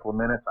first couple of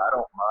minutes, I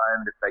don't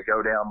mind if they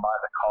go down by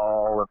the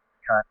call and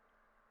kind of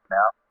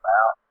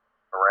out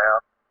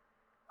around.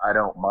 I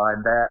don't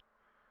mind that.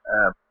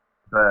 Uh,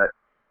 but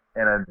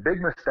and a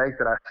big mistake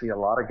that I see a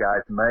lot of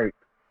guys make,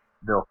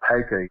 they'll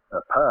take a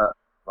pup,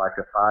 like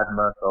a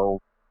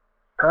 5-month-old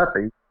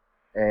puppy,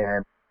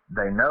 and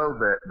they know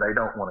that they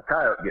don't want a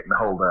coyote getting a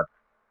hold of it,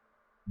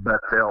 but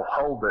they'll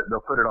hold it,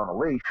 they'll put it on a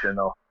leash, and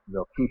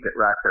they'll keep it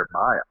right there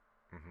by them.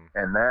 Mm-hmm.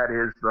 And that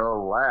is the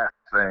last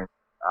thing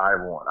I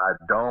want. I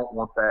don't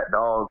want that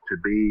dog to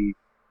be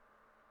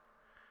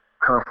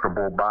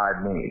comfortable by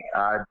me.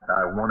 I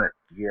want it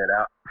to get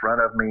out in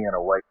front of me and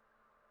away.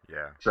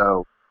 Yeah.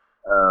 So,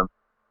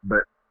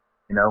 but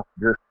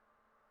just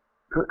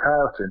put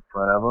coyotes in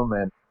front of them,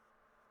 and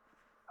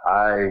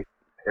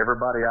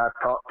everybody I've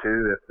talked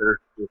to, if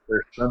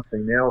there's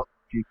something else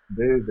that you can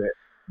do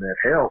that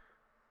helps,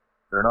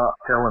 they're not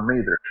telling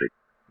me their secret.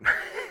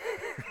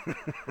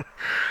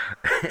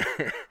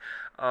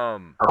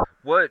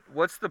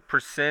 What's the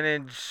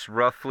percentage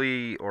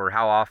roughly, or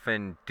how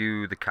often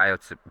do the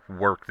coyotes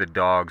work the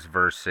dogs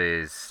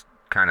versus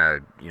kind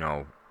of,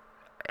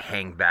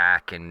 hang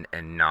back and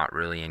not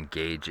really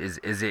engage?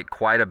 Is it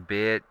quite a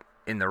bit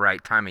in the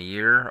right time of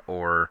year,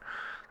 or?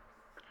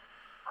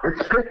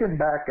 It's picking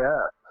back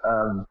up.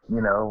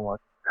 Like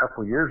a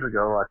couple of years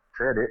ago, like I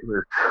said, it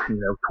was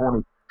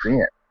 20%.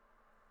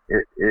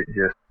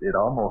 It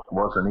almost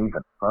wasn't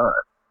even fun.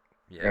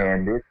 Yeah.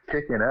 And it's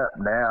picking up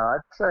now.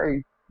 I'd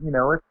say,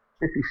 it's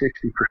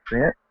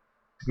 50-60%.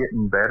 It's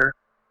getting better.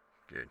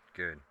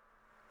 Good.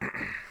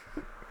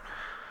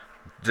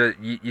 Do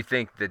you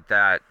think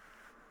that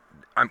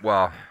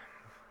well,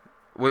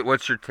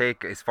 what's your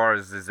take as far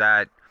as, is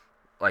that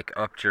like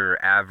up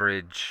your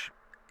average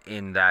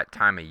in that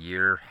time of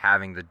year,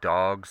 having the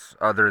dogs,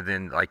 other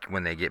than like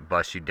when they get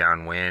busted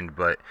downwind,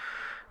 but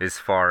as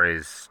far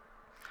as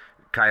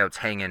coyotes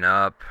hanging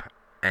up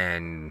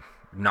and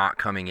not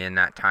coming in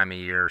that time of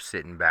year,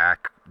 sitting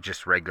back,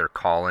 just regular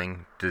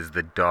calling, does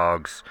the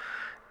dogs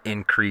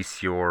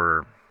increase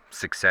your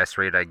success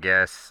rate, I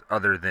guess,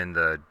 other than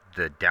the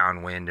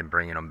downwind and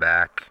bringing them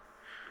back?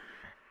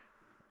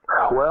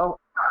 Well,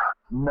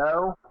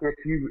 no. If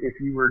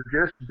you were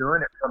just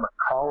doing it from a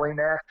calling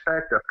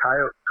aspect of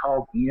coyotes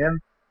called in,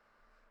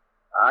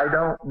 I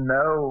don't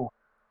know.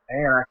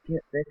 Man, I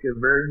can't think of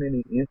very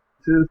many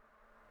instances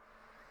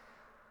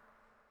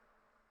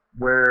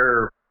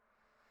where,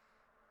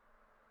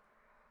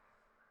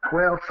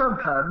 well,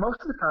 sometimes,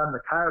 most of the time,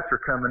 the coyotes are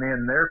coming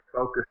in, they're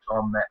focused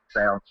on that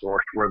sound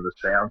source where the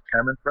sound's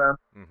coming from,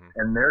 Mm-hmm.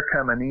 and they're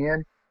coming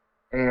in,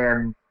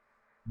 and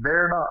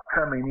they're not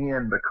coming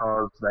in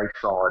because they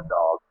saw a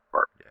dog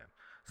first. Yeah.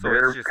 So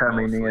They're it's just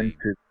coming in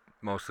to,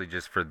 mostly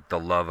just for the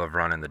love of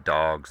running the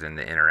dogs, and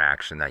the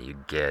interaction that you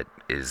get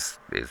is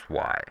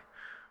why,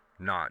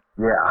 not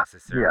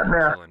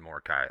necessarily killing more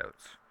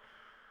coyotes.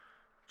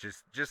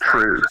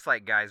 Just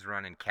like guys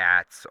running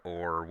cats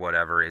or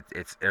whatever,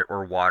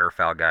 or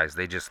waterfowl guys,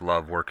 they just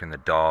love working the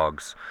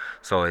dogs.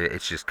 So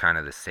it's just kind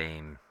of the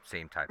same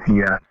type of thing.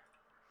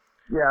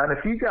 Yeah, and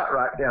if you got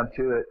right down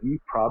to it, you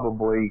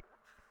probably,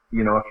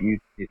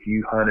 if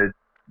you hunted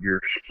your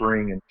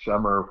spring and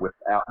summer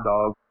without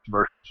dogs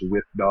versus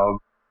with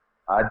dogs,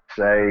 I'd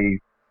say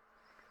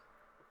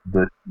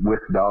that with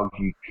dogs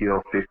you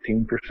kill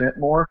 15%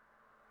 more,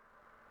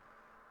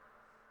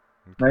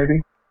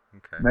 maybe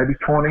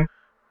 20.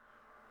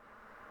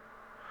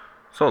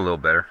 So a little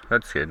better.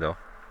 That's good though.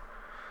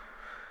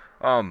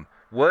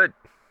 What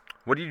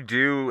do you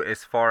do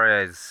as far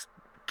as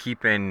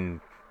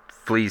keeping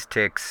fleas,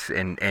 ticks,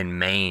 and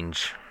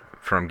mange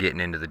from getting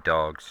into the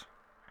dogs?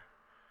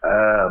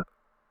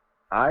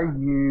 I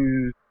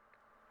use,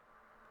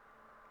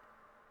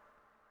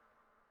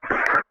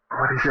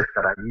 what is it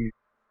that I use?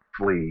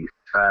 Fleas.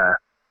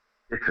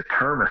 It's a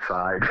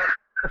termicide,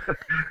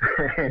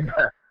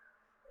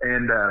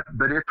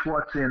 but it's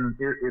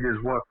it is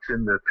what's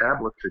in the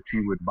tablets that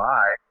you would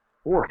buy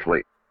for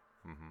fleas.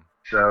 Mm-hmm.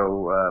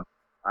 So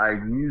I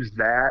use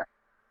that.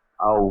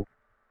 I'll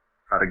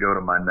try to go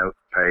to my notes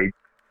page.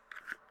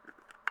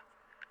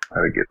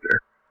 How to get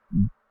there?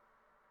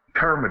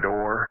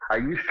 Termidor. I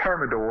use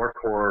Termidor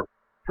for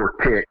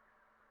ticks,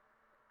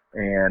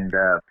 and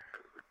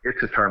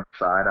it's a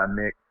termicide. I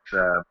mix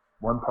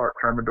 1 part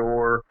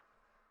Termidor,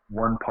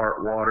 1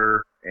 part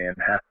water, and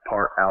half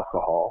part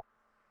alcohol,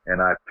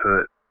 and I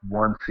put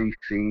 1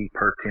 cc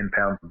per 10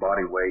 pounds of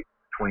body weight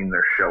between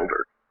their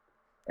shoulders,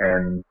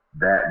 and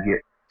that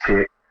gets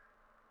ticks.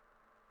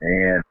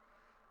 And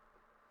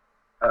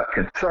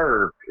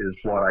Conserve is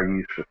what I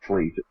use for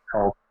fleas. It's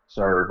called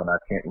Conserve, and I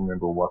can't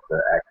remember what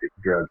the active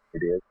drug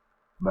it is,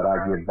 but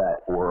I give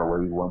that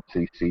orally, 1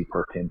 cc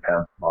per 10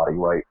 pounds of body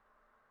weight.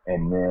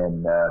 And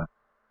then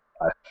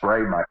I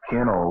spray my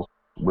kennels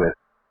with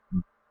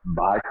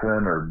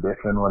Bifin or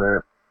Biffin,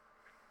 whatever.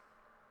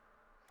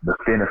 The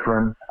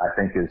Finifrin, I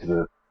think, is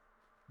the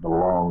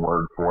long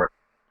word for it.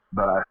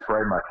 But I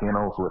spray my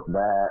kennels with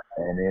that,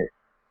 and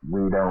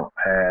we don't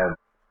have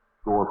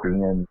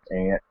scorpions,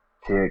 ants,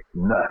 ticks,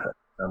 nothing.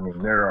 I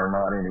mean, there are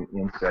not any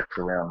insects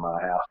around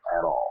my house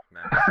at all.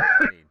 Man, that's what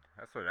I need.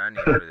 That's what I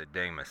need for the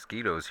dang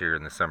mosquitoes here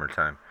in the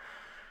summertime.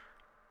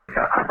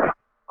 Yeah,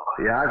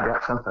 yeah, I've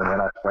got something that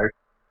I spray for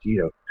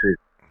mosquitoes too.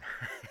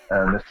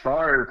 As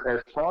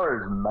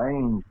far as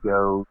mange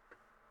goes,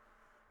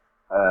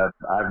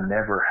 I've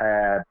never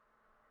had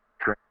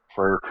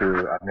transfer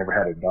to. I've never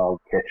had a dog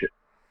catch it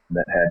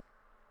that had,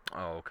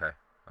 Oh, okay.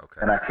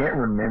 Okay. and I can't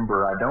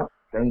remember. I don't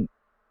think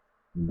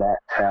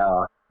that's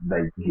how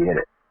they get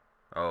it.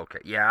 Oh, okay.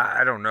 Yeah,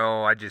 I don't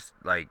know. I just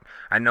like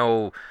I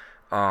know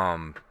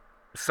um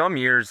some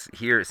years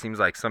here it seems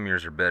like some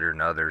years are better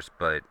than others,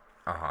 but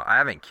I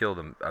haven't killed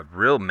a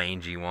real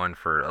mangy one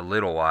for a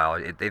little while.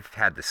 They've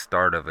had the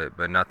start of it,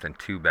 but nothing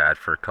too bad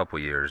for a couple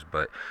years.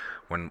 But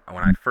when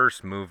I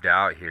first moved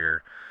out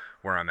here,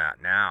 where I'm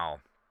at now,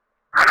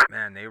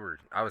 man,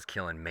 I was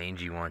killing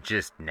mangy ones,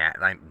 just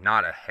like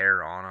not a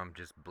hair on them,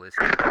 just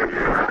blistered,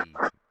 nasty,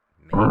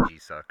 mangy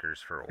suckers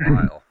for a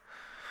while.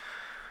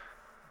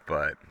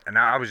 But and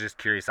I was just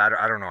curious. I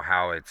don't know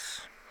how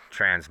it's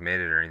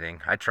transmitted or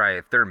anything. I try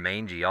if they're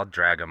mangy, I'll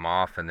drag them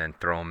off and then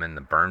throw them in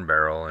the burn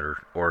barrel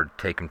or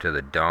take them to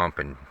the dump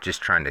and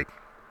just trying to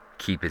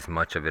keep as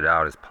much of it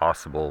out as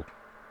possible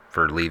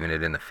for leaving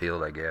it in the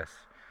field, I guess.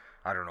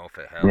 I don't know if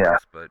it Yeah,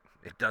 helps, but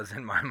it does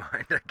in my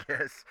mind, I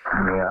guess.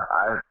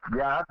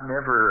 I've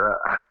never.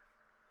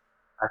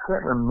 I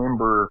can't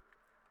remember.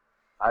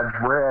 I've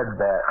read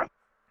that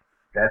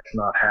that's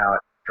not how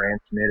it's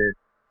transmitted.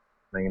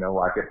 You know,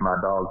 like if my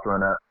dogs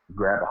run up,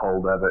 grab a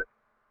hold of it,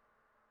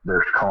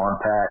 there's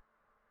contact,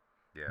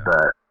 Yeah.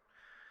 but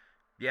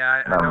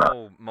Yeah, I I'm not.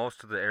 know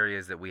most of the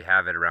areas that we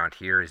have it around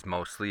here is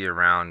mostly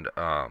around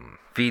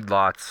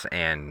feedlots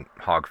and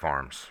hog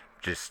farms.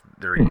 Just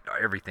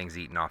everything's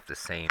eating off the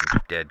same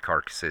dead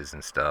carcasses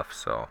and stuff.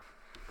 So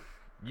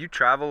you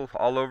travel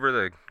all over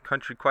the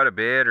country quite a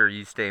bit, or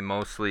you stay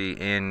mostly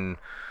in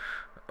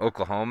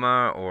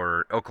Oklahoma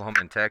or Oklahoma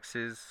and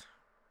Texas?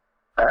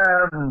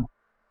 Um,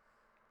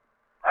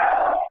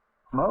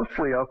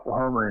 Mostly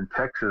Oklahoma and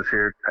Texas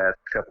here the past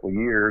couple of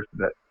years,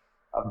 but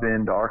I've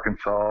been to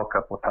Arkansas a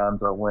couple of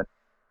times. I went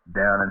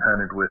down and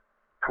hunted with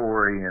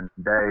Tori and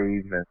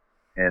Dave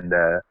and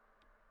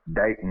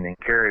Dayton and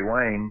Kerry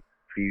Wayne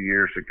a few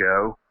years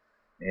ago,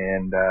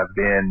 and I've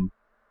been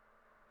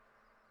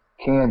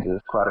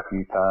Kansas quite a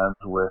few times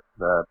with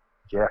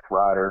Jeff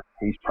Ryder.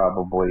 He's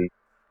probably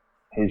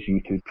his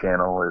YouTube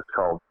channel is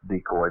called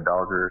Decoy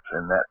Doggers,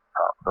 and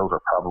those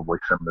are probably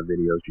some of the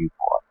videos you've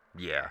watched.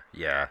 Yeah,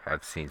 yeah,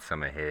 I've seen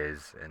some of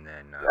his, and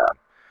then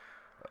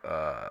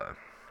Yeah,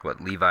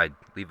 what Levi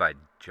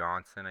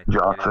Johnson, I think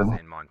it is, Johnson.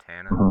 in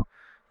Montana. Hmm.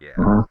 Yeah.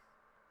 Hmm.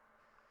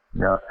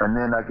 Yeah, and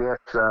then I guess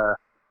I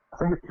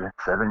think it's been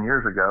 7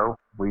 years ago.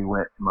 Me and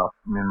my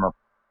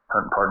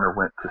hunting partner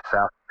went to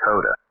South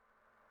Dakota.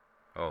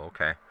 Oh,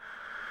 okay.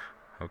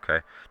 Okay.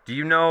 Do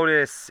you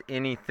notice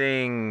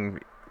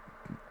anything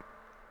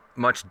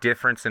much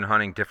difference in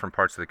hunting different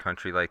parts of the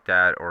country like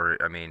that, or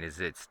I mean, is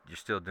it you're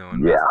still doing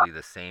Yeah. basically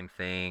the same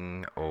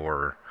thing,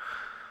 or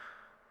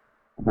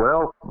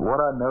Well, what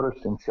I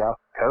noticed in South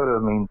Dakota,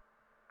 I mean,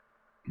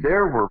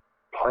 there were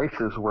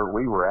places where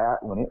we were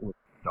at when it was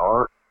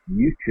dark.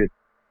 You could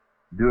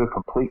do a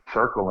complete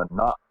circle and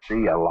not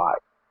see a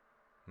light.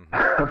 hmm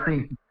I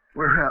mean,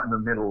 we're out in the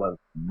middle of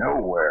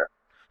nowhere.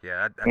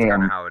 yeah, that's kind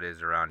of And how it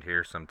is around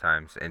here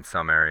sometimes in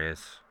some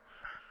areas.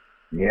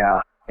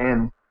 yeah,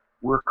 and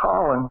we're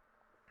calling.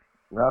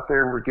 We're out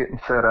there, we're getting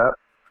set up.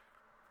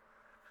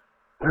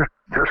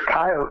 There's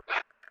coyotes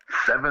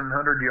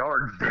 700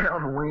 yards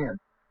downwind,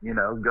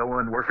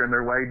 working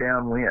their way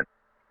downwind.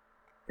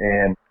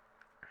 And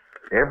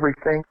every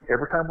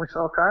time we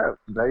saw coyotes,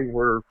 they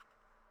were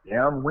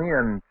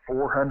downwind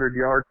 400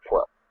 yards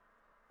plus.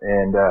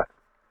 And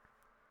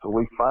so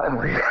we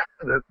finally,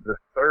 the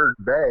third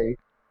day,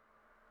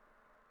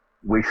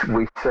 we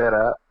set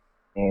up,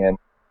 and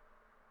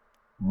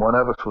one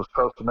of us was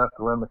close enough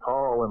to run the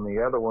call, and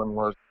the other one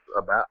was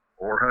about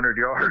 400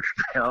 yards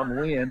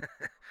downwind.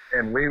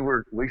 And we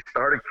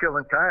started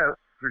killing coyotes.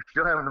 We're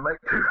still having to make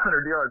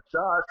 200-yard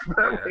shots,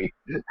 but Yeah.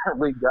 I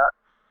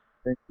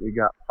think we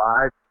got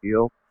five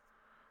killed.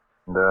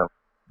 And,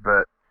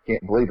 but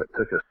can't believe it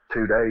took us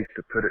 2 days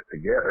to put it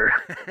together.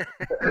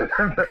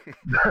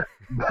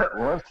 but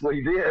once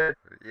we did,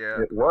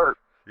 Yeah. it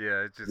worked.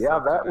 Yeah, it's just Yeah,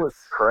 something that was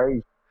that's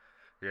crazy.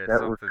 yeah,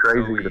 That was something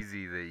so crazy.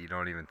 easy that you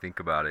don't even think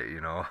about it.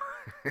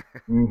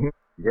 Hmm.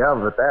 Yeah,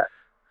 but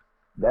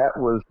that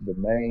was the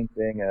main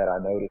thing that I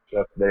noticed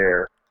up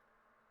there.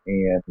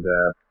 And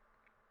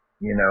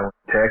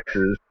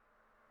Texas,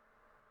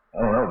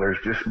 I don't know.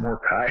 There's just more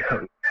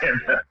coyotes,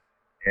 Yeah.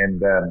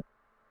 and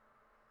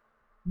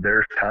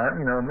there's times,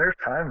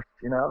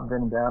 I've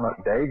been down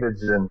at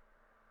David's and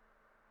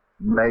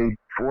made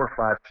 4 or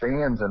 5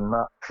 stands and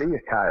not see a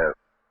coyote.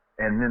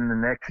 And then the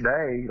next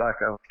day, like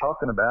I was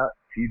talking about,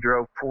 if you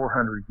drove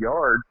 400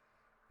 yards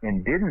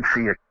and didn't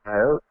see a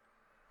coyote,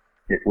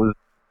 it was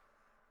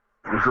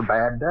a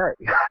bad day.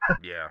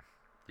 Yeah.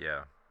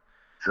 Yeah.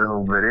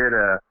 So, but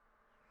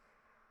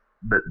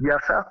but yeah,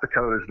 South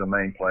Dakota is the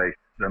main place,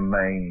 the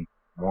main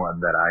one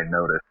that I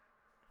noticed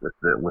with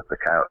the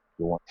coyotes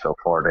going so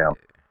far down.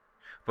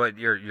 But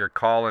you're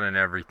calling and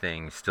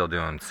everything, still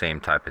doing the same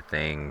type of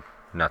thing.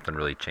 Nothing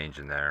really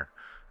changing there.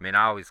 I mean,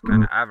 I always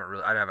kind Mm,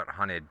 of I haven't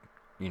hunted,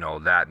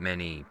 that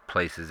many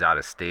places out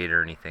of state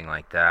or anything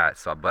like that.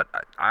 So, but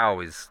I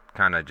always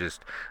kind of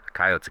just a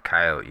coyote's a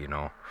coyote.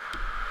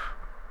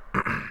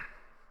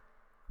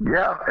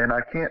 yeah, and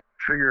I can't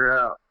figure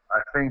out.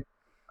 I think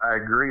I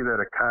agree that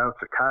a coyote's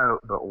a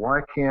coyote, but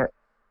why can't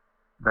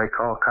they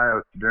call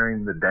coyotes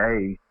during the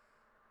day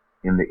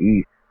in the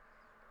east?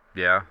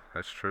 Yeah,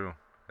 that's true.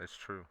 That's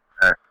true.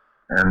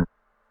 And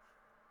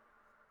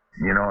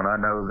and I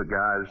know the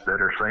guys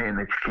that are saying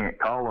that you can't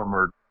call them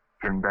or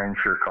can dang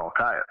sure call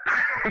coyotes.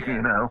 Yeah,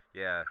 you know,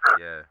 yeah,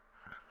 yeah,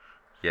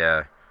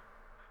 yeah,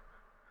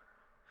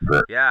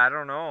 but yeah. I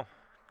don't know.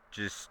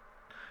 Just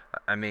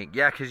I mean,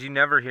 yeah, 'cause you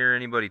never hear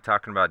anybody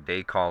talking about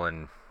day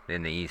calling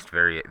in the East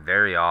very,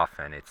 very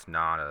often. It's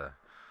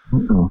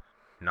mm-mm,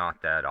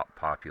 not that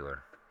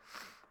popular.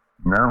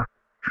 no.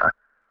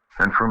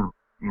 And from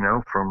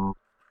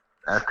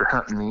after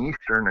hunting the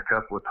eastern a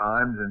couple of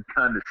times and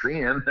kind of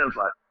seeing, I was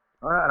like,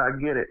 all right, I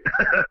get it.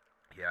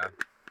 Yeah,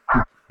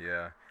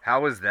 yeah.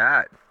 How was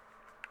that?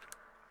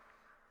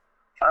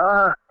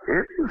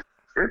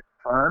 It's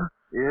fun.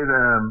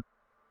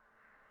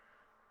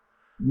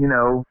 You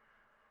know,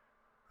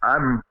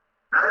 I'm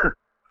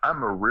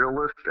I'm a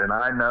realist, and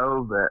I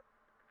know that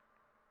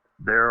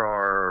there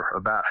are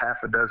about half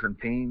a dozen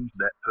teams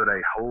that put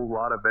a whole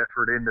lot of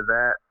effort into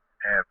that,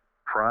 have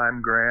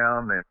prime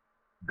ground, and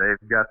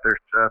they've got their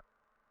stuff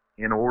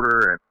in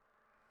order. And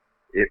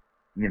it,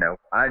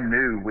 I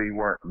knew we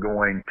weren't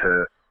going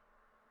to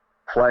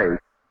play.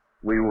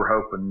 We were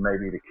hoping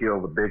maybe to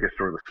kill the biggest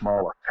or the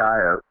smallest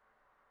coyote,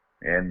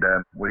 and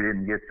we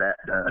didn't get that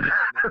done.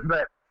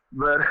 but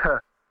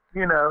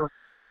you know,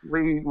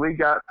 we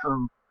got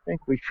some. I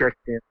think we checked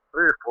in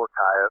 3 or 4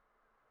 coyotes,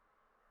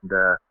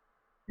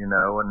 and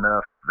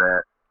enough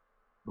that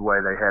the way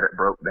they had it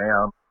broke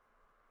down,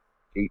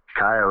 each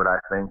coyote I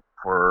think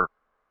for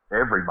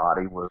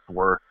everybody was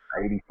worth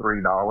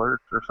 $83 or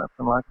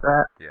something like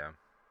that. Yeah.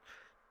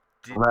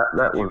 Did So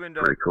that did was you end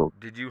up? pretty cool.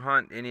 Did you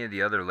hunt any of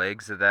the other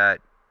legs of that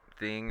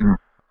thing? Mm,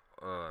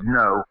 Uh,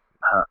 No,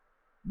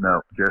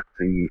 no, just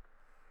the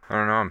I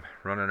don't know. I'm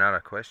running out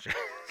of questions.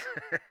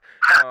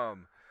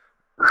 um,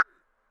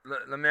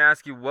 let me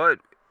ask you what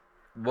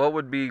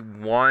would be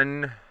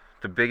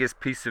the biggest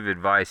piece of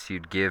advice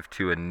you'd give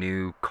to a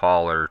new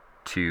caller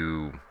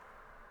to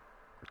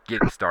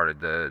getting started?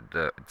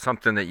 The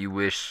something that you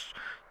wish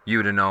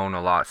you'd have known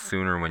a lot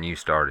sooner when you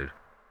started.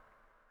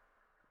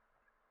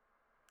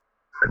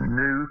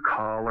 new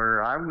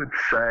caller. I would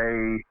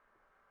say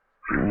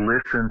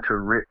listen to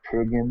Rick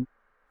Higgins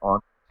on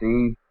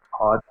Steve's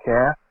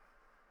podcast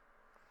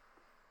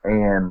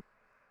and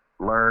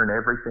learn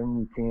everything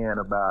you can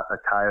about a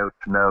coyote's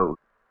nose.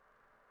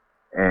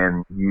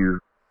 And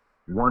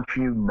once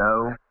you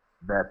know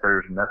that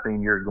there's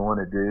nothing you're going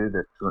to do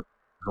that's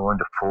going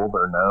to fool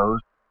their nose,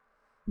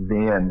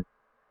 then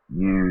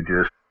you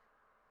just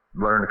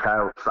learn the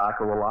coyote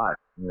cycle of life.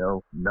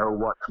 Know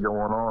what's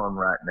going on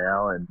right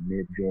now in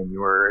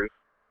mid-January.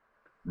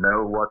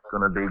 Know what's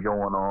going to be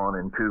going on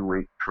in 2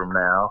 weeks from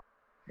now.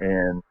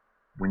 And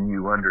when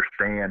you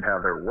understand how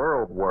their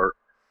world works,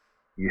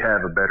 you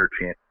have a better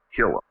chance to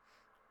kill them.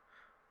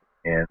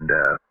 And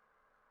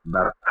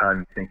by the time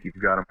you think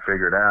you've got them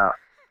figured out,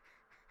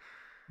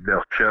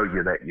 they'll show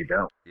you that you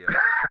don't. Yep.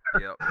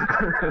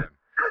 Yep.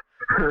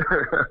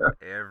 Every time.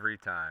 Every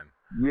time.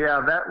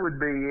 Yeah, that would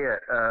be it.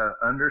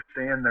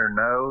 Understand their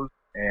nose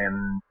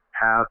and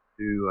how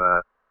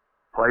to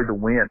play the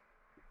wind.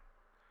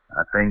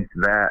 I think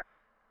that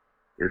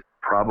is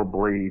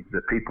probably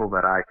the people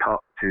that I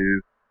talk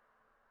to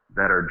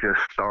that are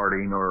just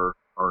starting or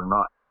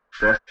not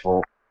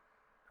successful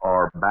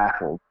are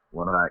baffled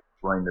when I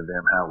explain to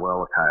them how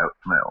well a coyote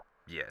smells.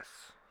 Yes.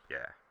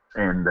 Yeah.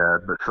 And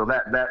but so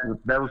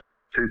those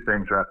 2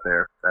 things right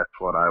there, that's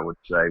what I would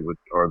say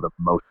are the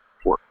most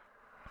important.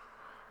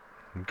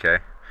 Okay.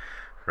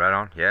 Right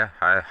on. Yeah,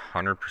 I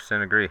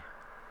 100% agree.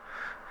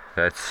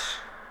 That's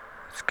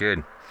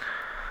good.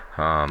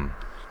 Um,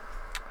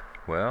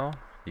 well,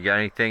 you got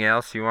anything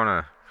else you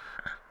want to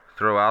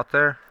throw out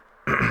there?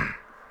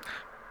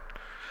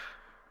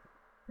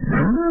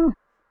 Mm,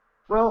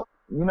 Well,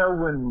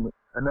 when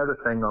another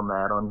thing on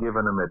that, on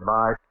giving them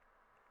advice,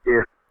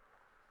 if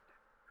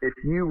if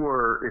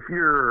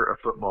you're a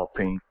football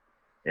team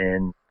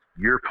and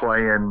you're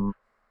playing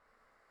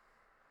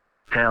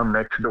town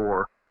next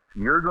door,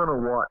 you're going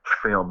to watch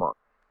film on.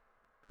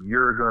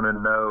 You're going to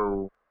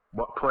know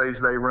what plays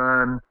they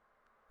run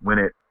when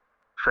it's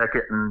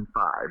 2nd and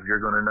 5. You're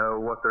going to know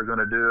what they're going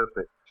to do if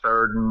it's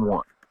 3rd and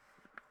 1.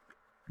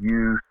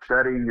 You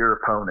study your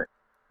opponent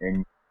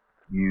and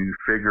you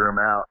figure them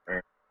out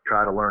and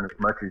try to learn as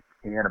much as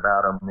you can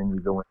about them, and then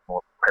you go in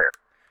more prepared.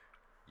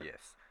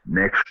 Yes.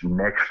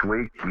 Next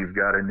week, you've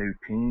got a new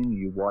team.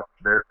 You watch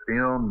their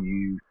film.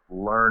 You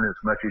learn as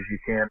much as you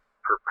can,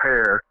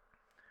 prepare.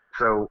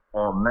 So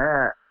on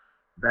that,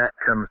 that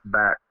comes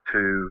back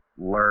to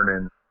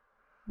learning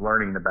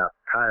about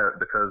the coyote,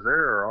 because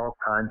there are all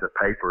kinds of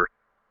papers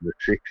in the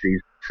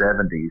 60s,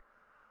 70s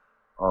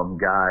on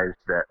guys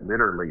that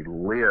literally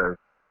live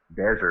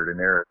desert in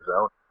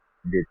Arizona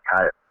and did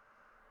coyote,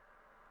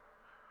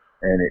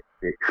 and it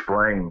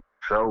explains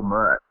so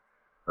much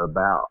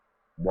about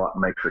what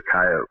makes a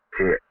coyote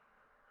tick.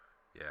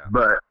 Yeah.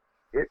 But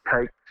it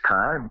takes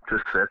time to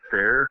sit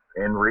there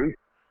and read.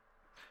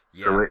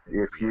 Yeah. So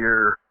if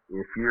you're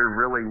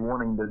really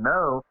wanting to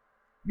know,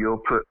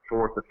 you'll put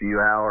forth a few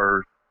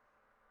hours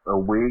a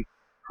week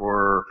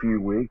for a few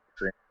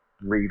weeks and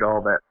read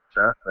all that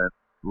stuff and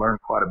learn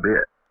quite a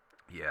bit.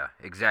 Yeah,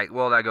 exactly.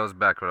 Well, that goes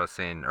back to what I was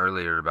saying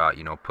earlier about,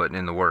 putting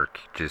in the work.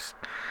 Just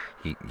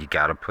you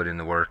got to put in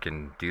the work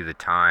and do the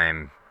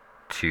time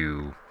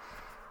to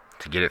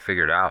get it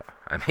figured out.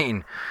 I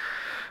mean,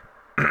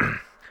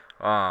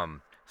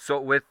 so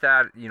with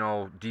that,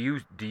 do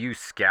you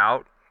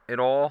scout at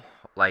all?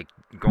 Like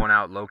going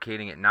out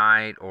locating at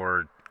night,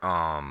 or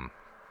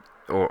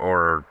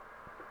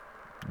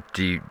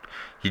do you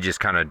just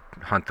kind of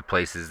hunt the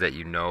places that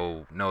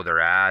know they're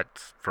at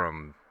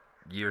from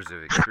years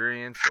of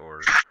experience,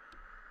 or?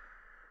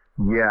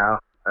 Yeah,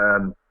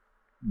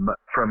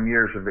 from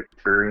years of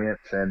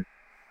experience. And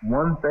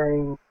one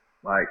thing,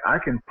 like, I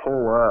can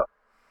pull up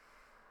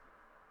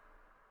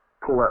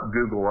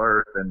Google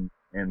Earth and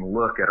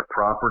look at a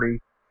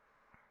property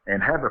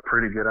and have a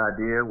pretty good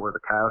idea where the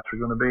coyotes are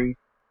going to be.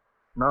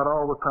 Not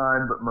all the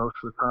time, but most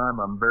of the time,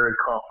 I'm very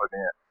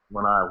confident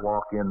when I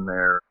walk in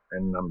there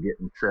and I'm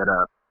getting set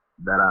up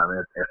that I'm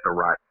at the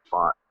right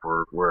spot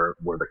for where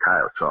the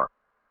coyotes are.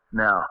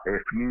 Now,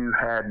 if you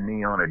had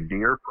me on a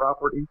deer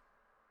property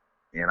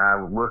and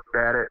I looked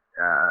at it,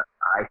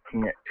 I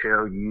can't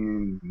tell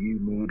you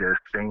need to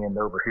stand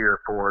over here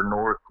for a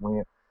north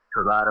wind,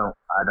 because I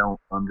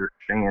don't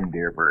understand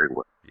deer very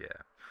well.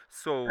 Yeah.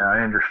 So I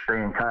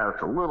understand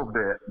coyotes a little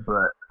bit,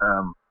 but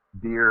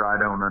deer I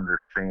don't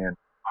understand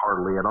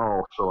hardly at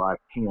all. So I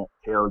can't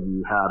tell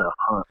you how to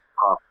hunt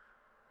properly.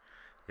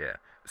 Yeah.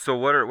 So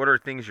what are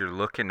things you're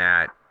looking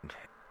at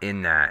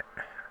in that?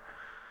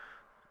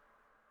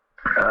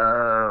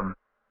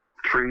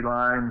 Tree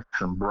lines,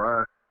 some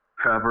brush,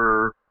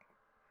 cover,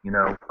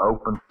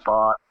 open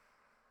spot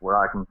where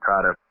I can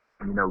try to,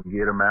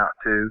 get them out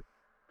to.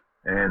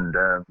 And,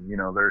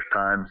 there's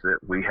times that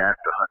we have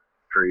to hunt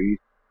trees.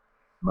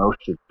 Most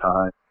of the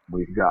time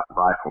we've got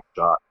rifle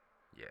shot.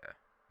 Yeah.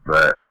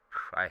 But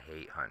I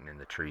hate hunting in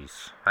the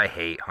trees. I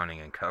hate hunting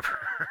in cover.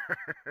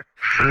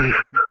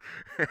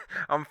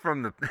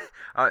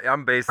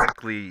 I'm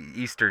basically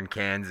eastern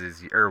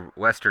Kansas or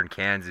western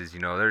Kansas.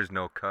 There's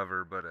no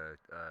cover but a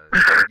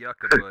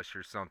yucca bush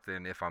or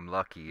something if I'm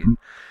lucky. And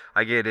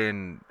I get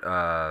in.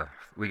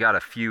 We got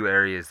a few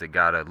areas that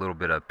got a little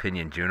bit of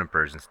pinyon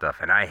junipers and stuff,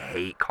 and I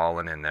hate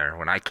calling in there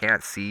when I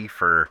can't see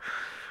for.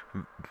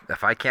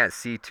 If I can't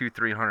see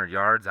 200-300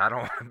 yards, I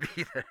don't want to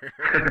be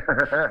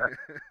there.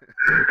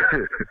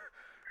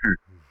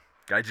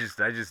 I just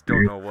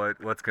don't know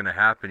what's gonna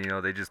happen.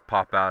 They just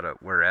pop out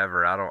at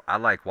wherever. I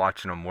like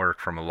watching them work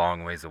from a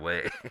long ways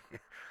away.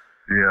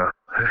 Yeah,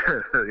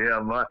 yeah.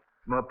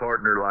 My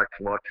partner likes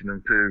watching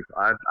them too.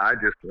 I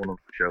just want them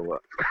to show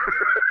up.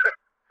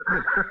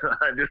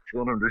 I just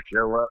want them to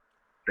show up,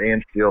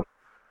 stand still.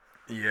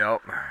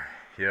 Yep.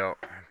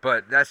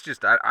 But that's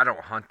just I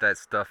don't hunt that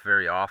stuff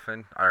very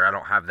often, or I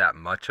don't have that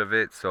much of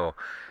it, so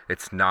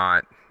it's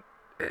not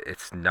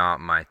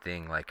my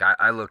thing. Like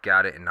I look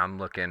at it and I'm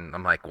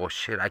like, well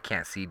shit, I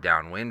can't see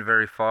downwind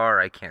very far.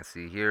 I can't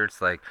see here. It's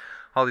like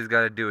all he's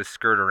got to do is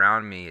skirt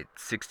around me at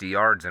 60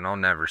 yards and I'll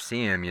never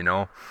see him,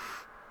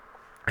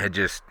 I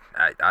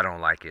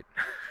don't like it.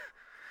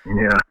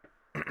 Yeah.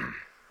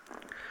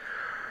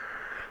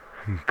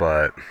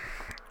 But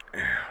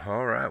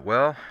all right,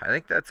 well, I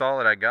think that's all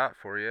that I got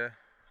for you.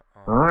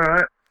 All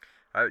right.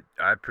 I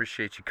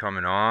appreciate you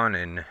coming on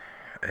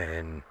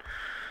and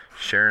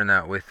sharing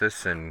that with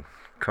us and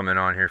coming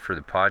on here for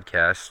the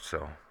podcast.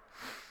 So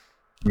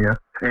yeah,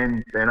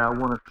 and I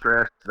want to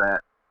stress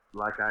that,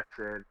 like I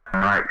said,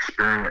 my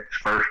experience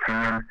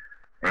firsthand,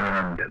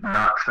 and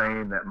not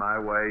saying that my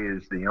way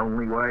is the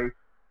only way,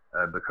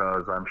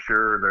 because I'm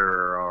sure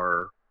there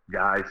are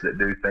guys that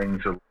do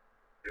things a little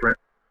different.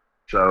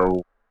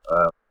 So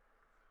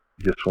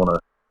just want to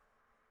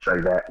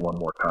say that one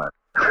more time.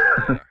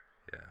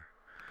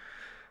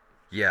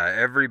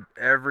 Yeah.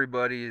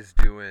 Everybody is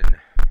doing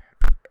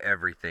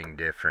everything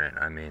different.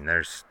 I mean,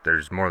 there's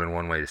more than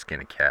one way to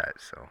skin a cat.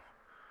 So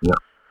yeah.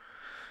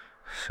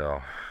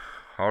 So,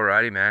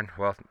 alrighty, man.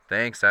 Well,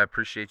 thanks. I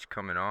appreciate you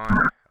coming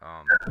on.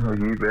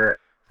 You bet.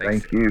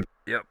 Thanks. Thank you.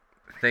 Yep.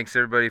 Thanks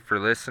everybody for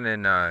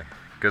listening.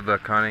 Good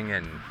luck hunting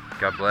and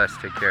God bless.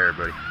 Take care,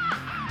 everybody.